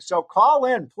something. So call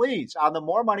in, please, on the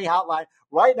More Money hotline.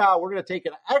 Right now, we're going to take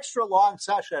an extra long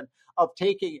session of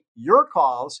taking your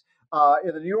calls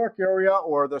in the New York area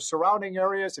or the surrounding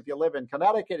areas. If you live in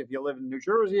Connecticut, if you live in New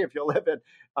Jersey, if you live in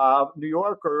New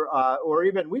York, or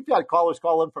even we've had callers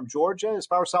call in from Georgia, as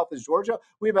far south as Georgia.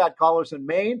 We've had callers in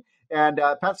Maine and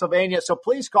Pennsylvania. So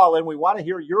please call in. We want to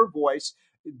hear your voice.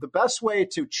 The best way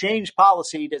to change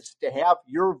policy is to have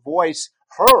your voice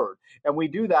heard. And we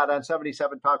do that on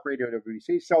 77 Talk Radio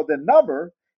WBC. So the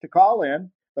number to call in,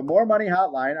 the More Money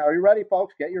hotline. Are you ready,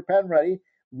 folks? Get your pen ready.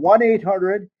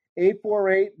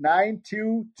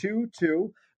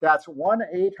 1-800-848-9222. That's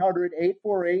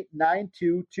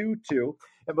 1-800-848-9222.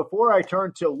 And before I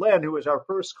turn to Lynn, who is our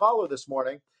first caller this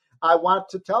morning, I want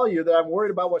to tell you that I'm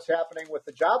worried about what's happening with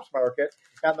the jobs market.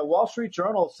 And the Wall Street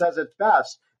Journal says it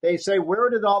best. They say, where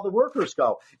did all the workers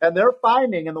go? And they're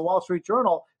finding in the Wall Street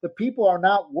Journal that people are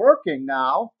not working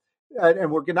now.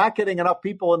 And we're not getting enough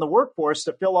people in the workforce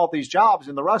to fill all these jobs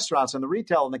in the restaurants and the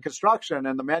retail and the construction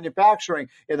and the manufacturing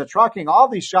and the trucking. All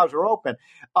these jobs are open.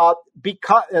 And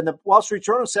the Wall Street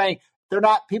Journal is saying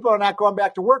people are not going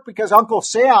back to work because Uncle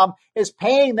Sam is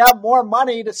paying them more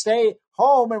money to stay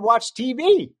home and watch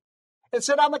TV and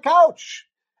sit on the couch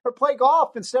or play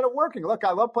golf instead of working. Look,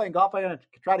 I love playing golf. I'm going to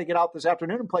try to get out this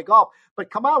afternoon and play golf.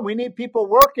 But come on, we need people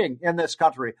working in this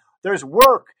country. There's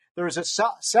work. There's a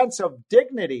sense of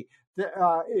dignity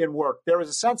in work. There is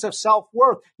a sense of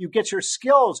self-worth. You get your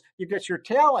skills. You get your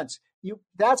talents.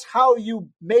 That's how you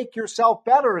make yourself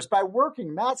better, is by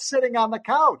working, not sitting on the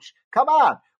couch. Come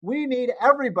on. We need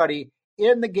everybody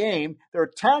in the game. There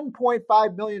are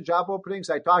 10.5 million job openings.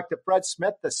 I talked to Fred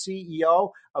Smith, the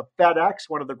CEO of FedEx,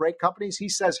 one of the great companies. He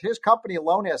says his company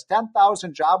alone has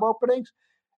 10,000 job openings.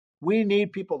 We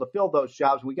need people to fill those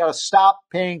jobs. We got to stop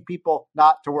paying people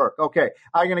not to work. Okay,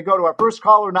 I'm going to go to our first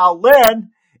caller now,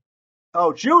 Lynn.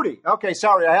 Oh, Judy. Okay,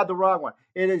 sorry, I had the wrong one.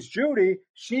 It is Judy.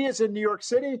 She is in New York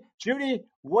City. Judy,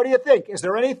 what do you think? Is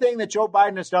there anything that Joe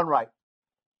Biden has done right?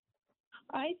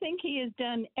 I think he has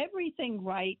done everything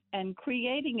right and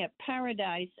creating a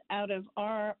paradise out of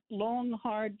our long,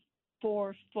 hard,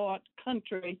 fought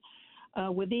country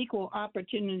with equal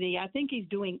opportunity. I think he's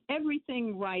doing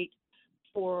everything right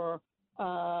for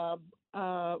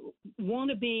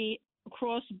wannabe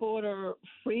cross-border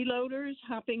freeloaders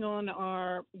hopping on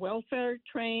our welfare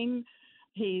train.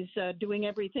 He's doing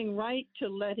everything right to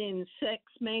let in sex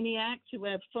maniacs who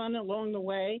have fun along the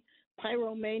way.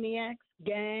 pyromaniacs,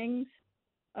 gangs,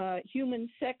 human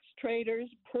sex traders,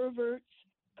 perverts,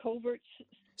 coverts.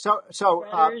 So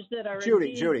that are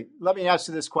Judy, let me ask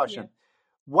you this question. Yeah.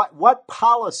 What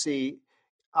policy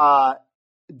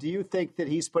do you think that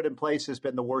he's put in place has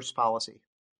been the worst policy?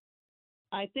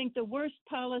 I think the worst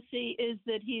policy is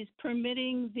that he's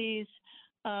permitting these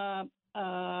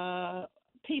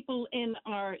people in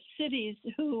our cities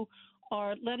who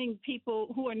are letting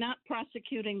people who are not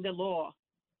prosecuting the law.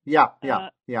 Yeah. I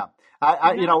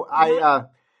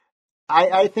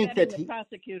think that the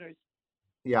prosecutors.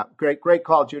 Yeah, great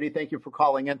call, Judy. Thank you for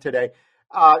calling in today.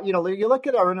 You look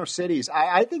at our inner cities.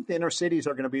 I think the inner cities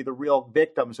are going to be the real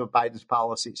victims of Biden's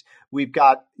policies. We've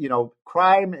got,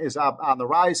 crime is up on the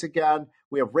rise again.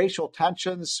 We have racial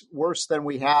tensions worse than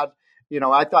we had.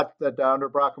 I thought that under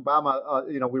Barack Obama,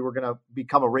 we were going to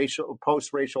become a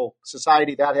post-racial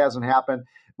society. That hasn't happened.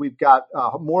 We've got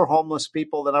more homeless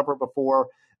people than ever before.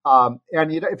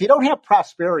 If you don't have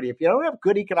prosperity, if you don't have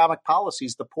good economic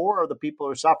policies, the poor are the people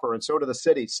who suffer, and so do the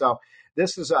cities. So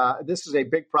this is a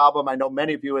big problem. I know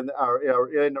many of you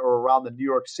are in or around the New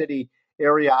York City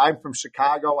area. I'm from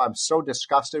Chicago. I'm so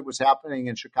disgusted with what's happening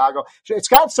in Chicago. It's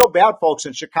gotten so bad, folks,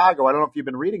 in Chicago. I don't know if you've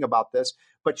been reading about this,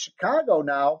 but Chicago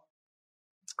now,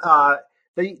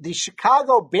 the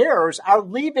Chicago Bears are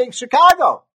leaving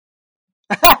Chicago.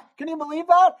 Can you believe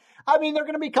that? I mean, they're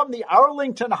going to become the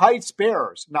Arlington Heights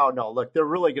Bears. No, look, they're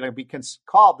really going to be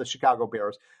called the Chicago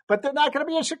Bears, but they're not going to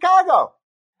be in Chicago.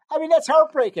 I mean, that's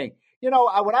heartbreaking. When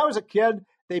I was a kid,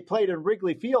 they played in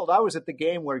Wrigley Field. I was at the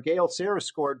game where Gale Sayers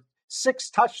scored 6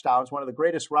 touchdowns, one of the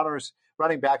greatest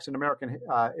running backs in in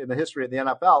the history of the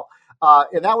NFL.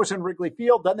 And that was in Wrigley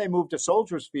Field. Then they moved to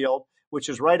Soldiers Field, which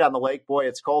is right on the lake. Boy,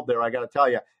 it's cold there, I got to tell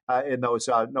you, in those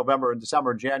November and December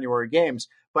and January games.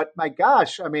 But my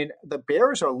gosh, I mean, the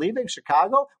Bears are leaving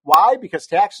Chicago. Why? Because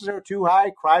taxes are too high.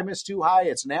 Crime is too high.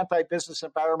 It's an anti-business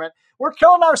environment. We're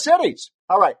killing our cities.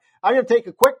 All right. I'm going to take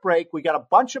a quick break. We got a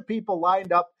bunch of people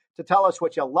lined up to tell us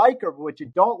what you like or what you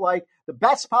don't like, the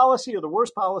best policy or the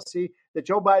worst policy that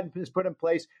Joe Biden has put in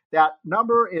place. That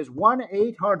number is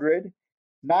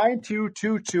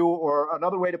 1-800-9222, or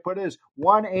another way to put it is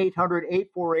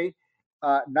 1-800-848-9WA,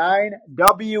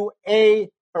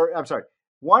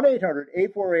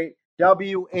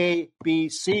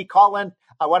 1-800-848-WABC. Call in.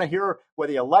 I want to hear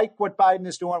whether you like what Biden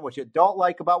is doing, what you don't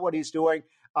like about what he's doing.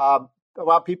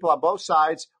 About people on both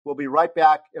sides. We'll be right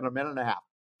back in a minute and a half.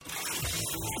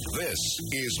 This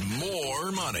is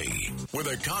More Money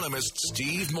with economist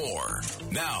Steve Moore.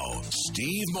 Now,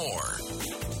 Steve Moore.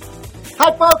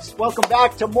 Hi, folks. Welcome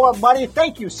back to More Money.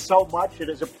 Thank you so much. It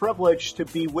is a privilege to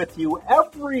be with you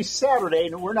every Saturday,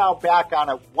 and we're now back on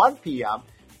at 1 p.m.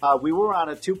 We were on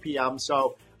at 2 p.m.,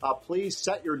 so please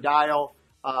set your dial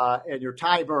and your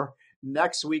timer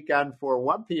next weekend for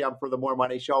 1 p.m. for the More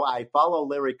Money Show. I follow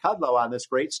Larry Kudlow on this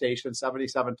great station,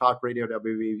 77 Talk Radio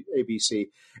WABC.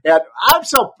 And I'm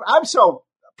so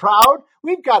proud.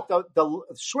 We've got the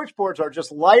switchboards are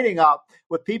just lighting up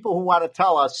with people who want to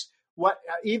tell us what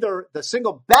either the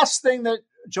single best thing that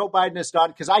Joe Biden has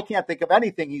done, because I can't think of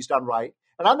anything he's done right.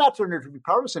 And I'm not trying to be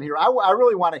partisan here. I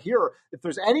really want to hear if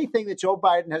there's anything that Joe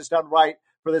Biden has done right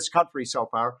for this country so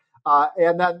far.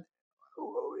 And then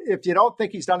if you don't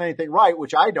think he's done anything right,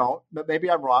 which I don't, but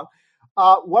maybe I'm wrong,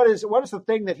 what is the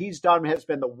thing that he's done has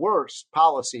been the worst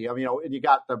policy? I mean, and you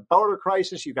got the border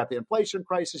crisis, you got the inflation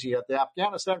crisis, you got the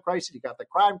Afghanistan crisis, you got the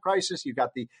crime crisis, you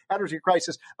got the energy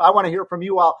crisis. I want to hear from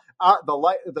you all.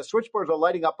 The switchboards are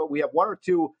lighting up, but we have one or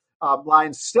two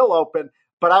lines still open.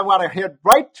 But I want to head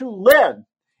right to Lynn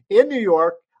in New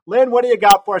York. Lynn, what do you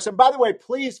got for us? And by the way,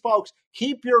 please, folks,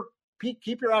 keep your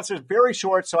answers very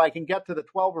short so I can get to the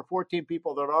 12 or 14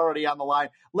 people that are already on the line.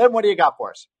 Lynn, what do you got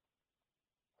for us?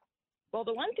 Well,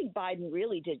 the one thing Biden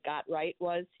really got right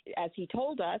was, as he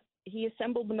told us, he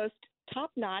assembled the most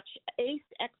top-notch,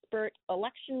 ace-expert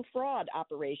election fraud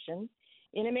operation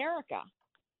in America.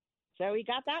 So he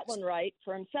got that one right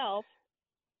for himself.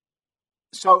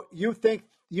 So you think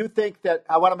that,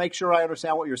 I want to make sure I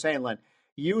understand what you're saying, Lynn.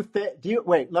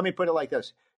 Wait, let me put it like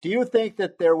this. Do you think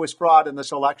that there was fraud in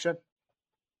this election?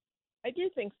 I do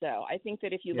think so. I think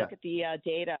that if you look at the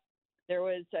data,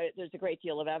 there's a great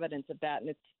deal of evidence of that, and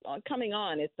it's coming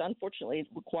on. It unfortunately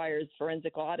requires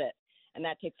forensic audit, and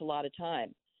that takes a lot of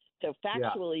time. So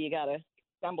factually, you got to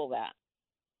assemble that.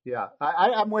 Yeah,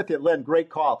 I'm with you, Lynn. Great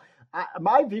call.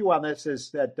 My view on this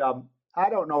is that I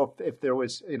don't know if there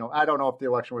was, I don't know if the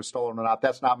election was stolen or not.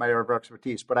 That's not my area of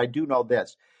expertise, but I do know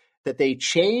this, that they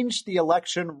changed the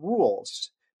election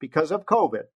rules because of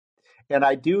COVID. And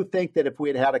I do think that if we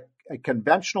had had a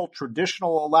conventional,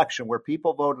 traditional election where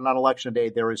people voted on election day,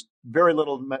 there is very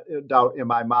little doubt in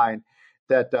my mind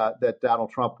that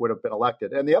Donald Trump would have been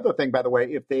elected. And the other thing, by the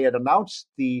way, if they had announced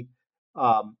the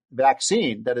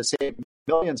vaccine that has saved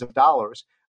millions of dollars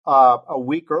a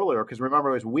week earlier, because remember,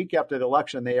 it was a week after the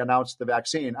election they announced the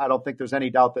vaccine, I don't think there's any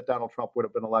doubt that Donald Trump would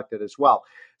have been elected as well.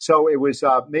 So it was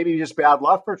maybe just bad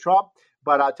luck for Trump.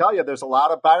 But I'll tell you, there's a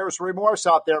lot of buyer's remorse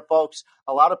out there, folks.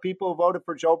 A lot of people who voted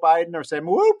for Joe Biden are saying,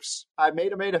 whoops, I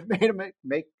made a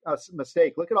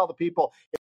mistake. Look at all the people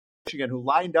in Michigan who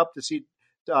lined up to see,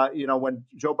 when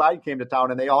Joe Biden came to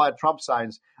town, and they all had Trump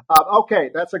signs.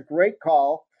 Okay, that's a great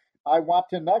call. I want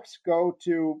to next go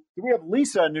to, do we have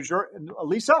Lisa in New Jersey?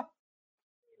 Lisa?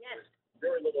 Yes.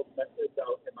 Very little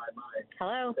doubt in my mind.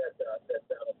 Hello. That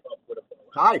Donald Trump would have been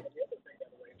elected.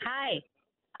 Hi.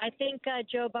 I think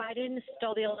Joe Biden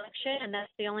stole the election, and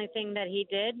that's the only thing that he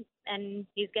did, and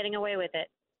he's getting away with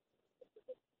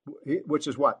it. Which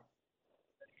is what?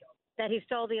 That he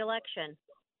stole the election.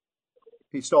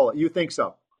 He stole it. You think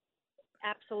so?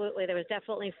 Absolutely. There was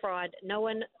definitely fraud. No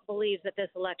one believes that this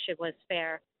election was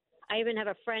fair. I even have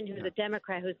a friend who's a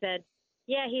Democrat who said,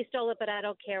 yeah, he stole it, but I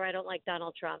don't care. I don't like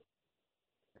Donald Trump.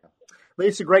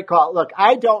 Lisa, great call. Look,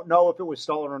 I don't know if it was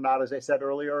stolen or not, as I said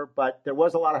earlier, but there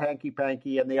was a lot of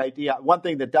hanky-panky. And the idea, one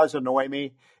thing that does annoy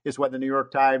me is when the New York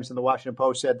Times and the Washington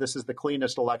Post said this is the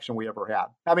cleanest election we ever had.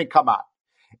 I mean, come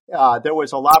on. There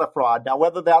was a lot of fraud. Now,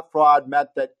 whether that fraud meant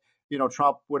that,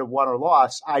 Trump would have won or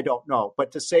lost, I don't know.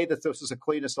 But to say that this is the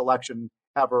cleanest election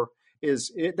ever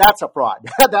that's a fraud.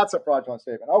 That's a fraudulent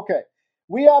statement. Okay.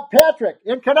 We have Patrick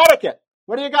in Connecticut.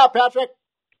 What do you got, Patrick?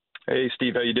 Hey,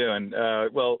 Steve, how you doing?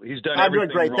 Well, he's done I'm everything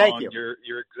doing great. wrong. Thank you.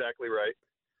 You're exactly right.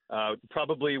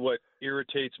 Probably what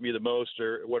irritates me the most,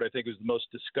 or what I think is the most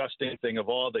disgusting thing of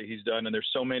all that he's done, and there's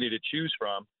so many to choose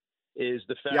from, is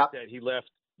the fact that he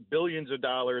left billions of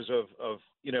dollars of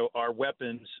our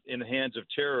weapons in the hands of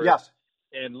terrorists,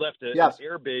 and left an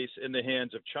air base in the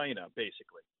hands of China,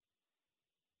 basically.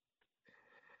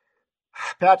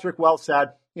 Patrick, well said.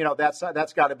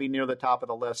 That's got to be near the top of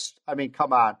the list. I mean,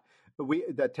 come on.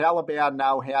 The Taliban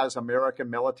now has American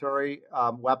military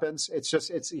weapons.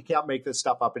 You can't make this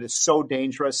stuff up. It is so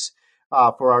dangerous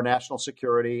for our national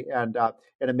security, and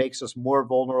it makes us more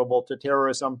vulnerable to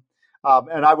terrorism.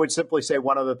 And I would simply say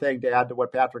one other thing to add to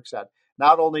what Patrick said.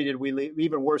 Not only did we leave,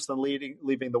 even worse than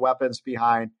leaving the weapons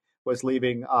behind, was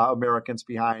leaving Americans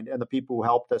behind, and the people who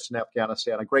helped us in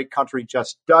Afghanistan. A great country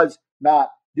just does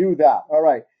not do that. All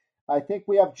right. I think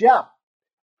we have Jeff.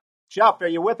 Jeff, are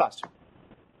you with us?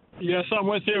 Yes, I'm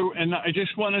with you. And I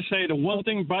just want to say the one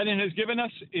thing Biden has given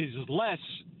us is less,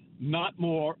 not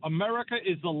more. America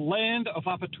is the land of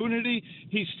opportunity.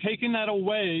 He's taken that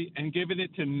away and given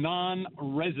it to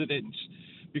non-residents,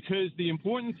 because the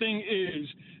important thing is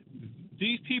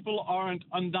these people aren't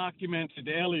undocumented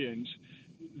aliens.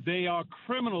 They are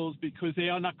criminals because they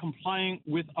are not complying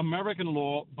with American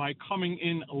law by coming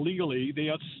in illegally. They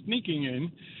are sneaking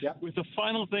in with the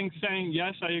final thing saying,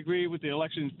 yes, I agree with the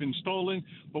election's been stolen,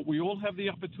 but we all have the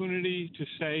opportunity to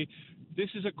say this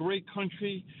is a great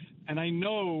country. And I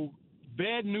know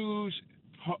bad news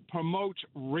promotes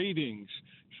ratings.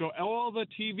 So all the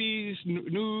TVs,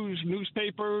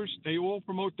 newspapers, they all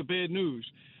promote the bad news.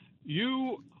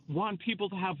 You want people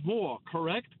to have more,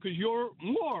 correct? Because you're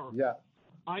more. Yeah.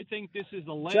 I think this is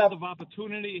a land Jeff, of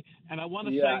opportunity, and I want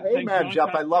to amen, Jeff.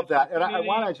 I love that, and I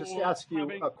want to just ask you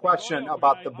a question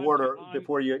about the border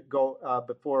before you go.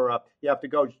 Before you have to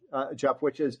go, Jeff.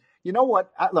 Which is, you know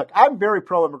what? Look, I'm very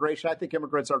pro-immigration. I think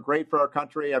immigrants are great for our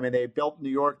country. I mean, they built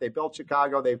New York, they built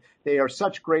Chicago. They are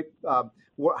such great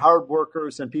hard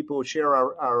workers and people who share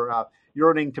our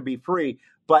yearning to be free.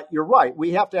 But you're right.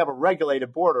 We have to have a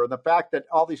regulated border, and the fact that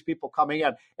all these people coming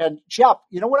in. And Jeff,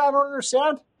 you know what I don't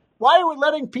understand? Why are we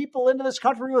letting people into this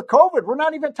country with COVID? We're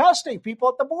not even testing people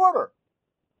at the border.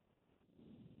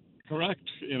 Correct.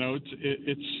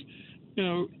 It's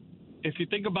if you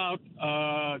think about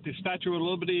the Statue of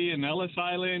Liberty and Ellis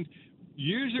Island,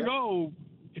 years ago,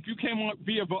 if you came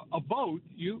via a boat,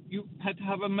 you had to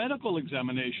have a medical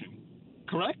examination.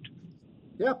 Correct?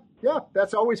 Yeah.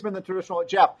 That's always been the traditional.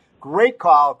 Jeff, great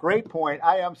call, great point.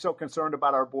 I am so concerned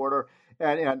about our border,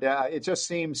 and it just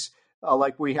seems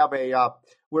like we have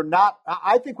we're not.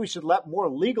 I think we should let more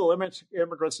legal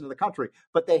immigrants into the country,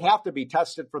 but they have to be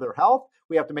tested for their health.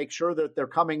 We have to make sure that they're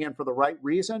coming in for the right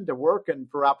reason, to work and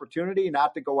for opportunity,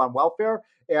 not to go on welfare.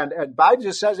 And Biden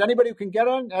just says anybody who can get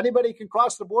in, anybody can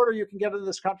cross the border, you can get into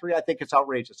this country. I think it's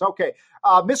outrageous. Okay,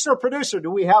 Mr. Producer, do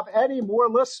we have any more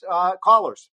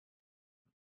callers?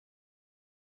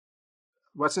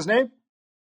 What's his name?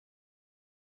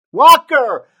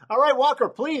 Walker. All right, Walker,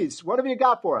 please. What have you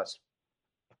got for us?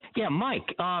 Yeah,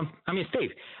 Mike.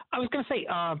 Steve. I was going to say,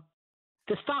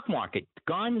 the stock market,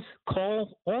 guns,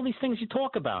 coal, all these things you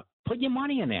talk about. Put your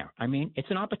money in there. I mean, it's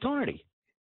an opportunity.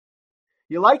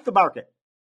 You like the market?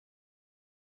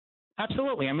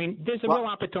 Absolutely. I mean, there's a real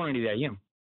opportunity there. Yeah.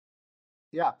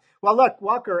 Yeah. Well, look,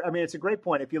 Walker, I mean, it's a great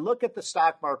point. If you look at the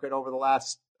stock market over the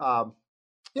last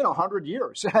 100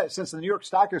 years, since the New York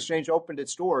Stock Exchange opened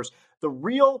its doors, the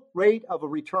real rate of a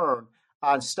return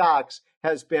on stocks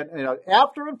has been,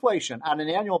 after inflation on an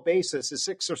annual basis, is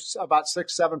about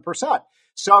 6-7%.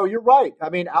 So you're right. I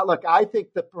mean, look, I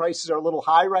think the prices are a little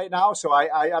high right now, so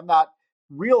I'm not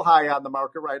real high on the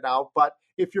market right now. But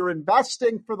if you're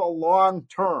investing for the long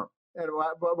term, and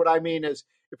what I mean is,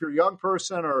 if you're a young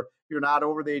person or you're not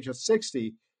over the age of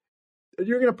 60,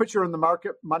 you're going to put your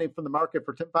money from the market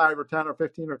for 5 or 10 or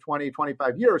 15 or 20,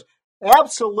 25 years.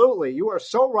 Absolutely. You are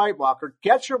so right, Walker.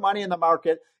 Get your money in the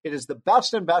market. It is the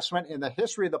best investment in the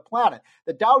history of the planet.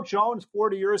 The Dow Jones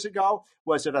 40 years ago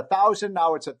was at 1,000.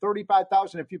 Now it's at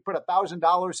 35,000. If you put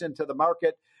 $1,000 into the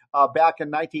market back in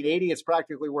 1980, it's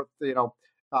practically worth,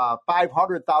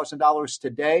 $500,000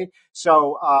 today.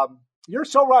 So you're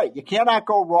so right. You cannot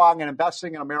go wrong in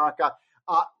investing in America.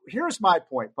 Here's my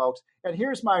point, folks, and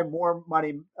here's my more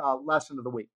money lesson of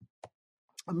the week.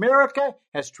 America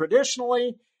has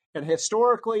traditionally and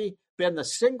historically been the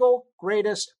single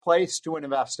greatest place to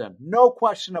invest in. No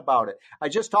question about it. I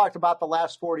just talked about the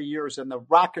last 40 years and the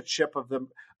rocket ship of the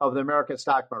American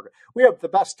stock market. We have the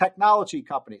best technology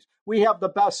companies. We have the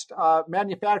best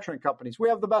manufacturing companies. We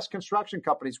have the best construction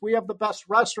companies. We have the best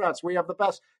restaurants. We have the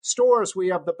best stores. We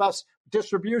have the best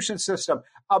distribution system.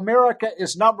 America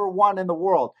is number one in the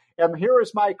world. And here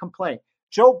is my complaint.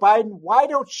 Joe Biden, why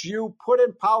don't you put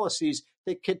in policies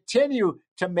that continue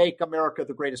to make America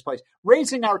the greatest place?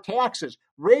 Raising our taxes,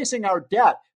 raising our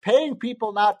debt, paying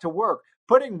people not to work,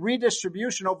 putting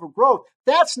redistribution over growth.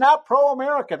 That's not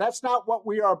pro-America. That's not what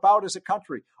we are about as a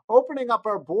country. Opening up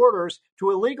our borders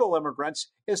to illegal immigrants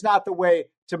is not the way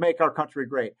to make our country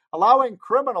great. Allowing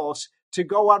criminals to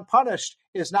go unpunished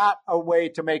is not a way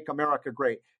to make America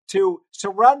great. To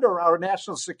surrender our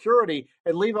national security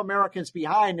and leave Americans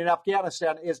behind in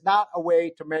Afghanistan is not a way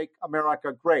to make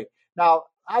America great. Now,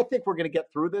 I think we're going to get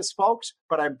through this, folks,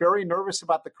 but I'm very nervous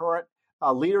about the current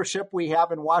leadership we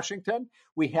have in Washington.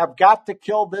 We have got to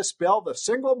kill this bill. The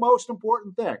single most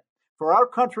important thing for our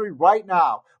country right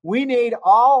now, we need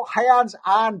all hands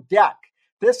on deck.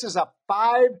 This is a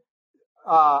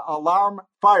 5-alarm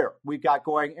fire we've got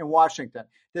going in Washington.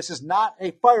 This is not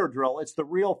a fire drill. It's the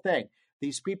real thing.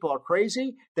 These people are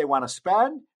crazy. They want to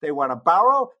spend. They want to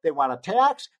borrow. They want to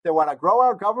tax. They want to grow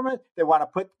our government. They want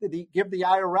to give the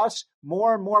IRS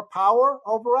more and more power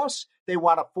over us. They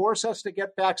want to force us to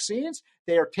get vaccines.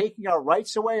 They are taking our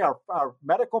rights away, our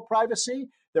medical privacy.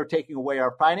 They're taking away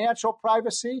our financial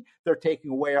privacy. They're taking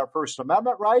away our First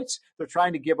Amendment rights. They're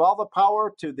trying to give all the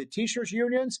power to the teachers'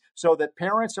 unions so that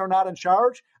parents are not in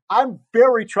charge. I'm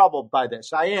very troubled by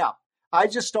this. I am. I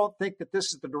just don't think that this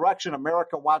is the direction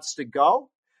America wants to go.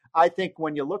 I think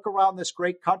when you look around this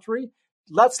great country,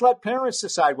 let's let parents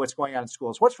decide what's going on in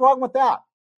schools. What's wrong with that?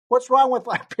 What's wrong with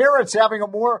parents having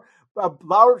a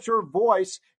larger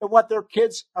voice in what their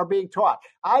kids are being taught?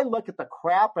 I look at the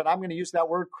crap, and I'm going to use that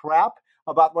word crap,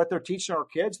 about what they're teaching our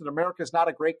kids, that America is not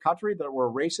a great country, that we're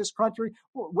a racist country.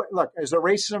 Look, is there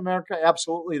racism in America?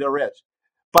 Absolutely there is.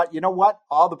 But you know what?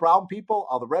 All the brown people,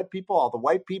 all the red people, all the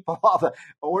white people, all the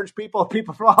orange people,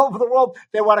 people from all over the world,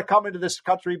 they want to come into this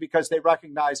country because they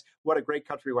recognize what a great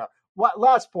country we are.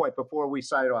 Last point before we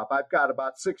sign off. I've got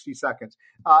about 60 seconds.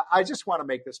 I just want to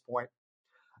make this point.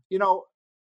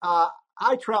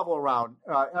 I travel around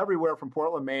everywhere from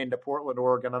Portland, Maine to Portland,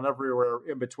 Oregon, and everywhere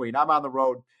in between. I'm on the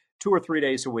road 2 or 3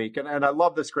 days a week, and I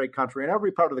love this great country. And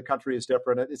every part of the country is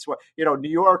different. It's what New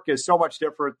York is so much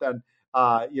different than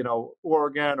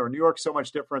Oregon, or New York's so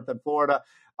much different than Florida.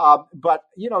 But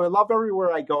I love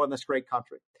everywhere I go in this great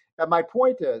country. And my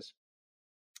point is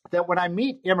that when I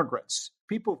meet immigrants,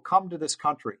 people who've come to this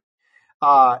country,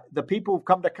 the people who've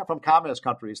come from communist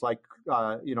countries like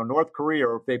North Korea,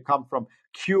 or if they've come from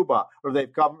Cuba, or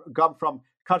they've come from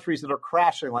countries that are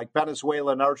crashing like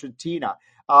Venezuela and Argentina,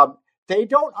 they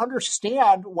don't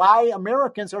understand why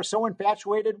Americans are so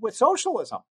infatuated with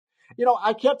socialism.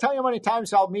 I can't tell you how many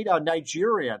times I'll meet a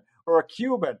Nigerian or a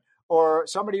Cuban or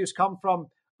somebody who's come from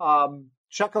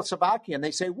Czechoslovakia, and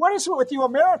they say, what is it with you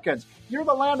Americans? You're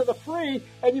the land of the free,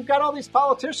 and you've got all these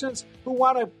politicians who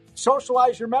want to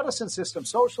socialize your medicine system,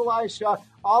 socialize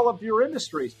all of your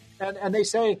industries. And they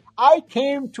say, I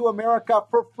came to America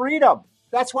for freedom.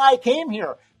 That's why I came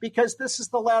here. because this is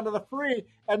the land of the free.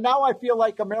 And now I feel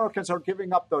like Americans are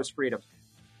giving up those freedoms.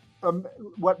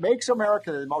 What makes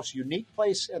America the most unique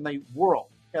place in the world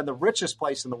and the richest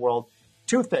place in the world,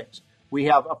 two things. We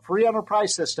have a free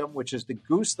enterprise system, which is the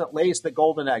goose that lays the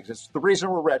golden eggs. It's the reason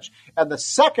we're rich. And the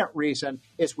second reason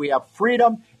is we have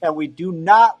freedom, and we do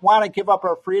not want to give up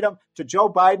our freedom to Joe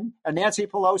Biden and Nancy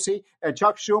Pelosi and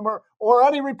Chuck Schumer or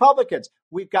any Republicans.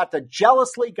 We've got to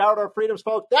jealously guard our freedoms,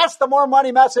 folks. That's the More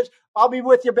Money message. I'll be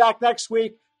with you back next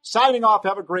week. Signing off.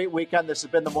 Have a great weekend. This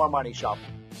has been the More Money Show.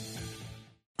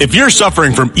 If you're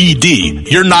suffering from ED,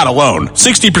 you're not alone.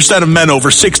 60% of men over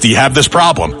 60 have this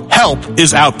problem. Help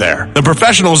is out there. The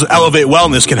professionals at Elevate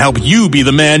Wellness can help you be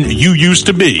the man you used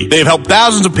to be. They have helped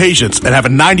thousands of patients and have a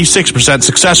 96%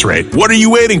 success rate. What are you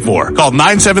waiting for? Call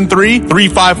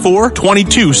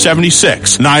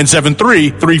 973-354-2276.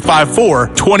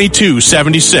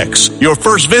 973-354-2276. Your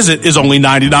first visit is only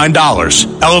 $99.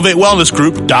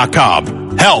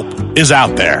 ElevateWellnessGroup.com. Help is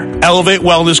out there.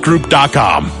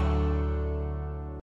 ElevateWellnessGroup.com.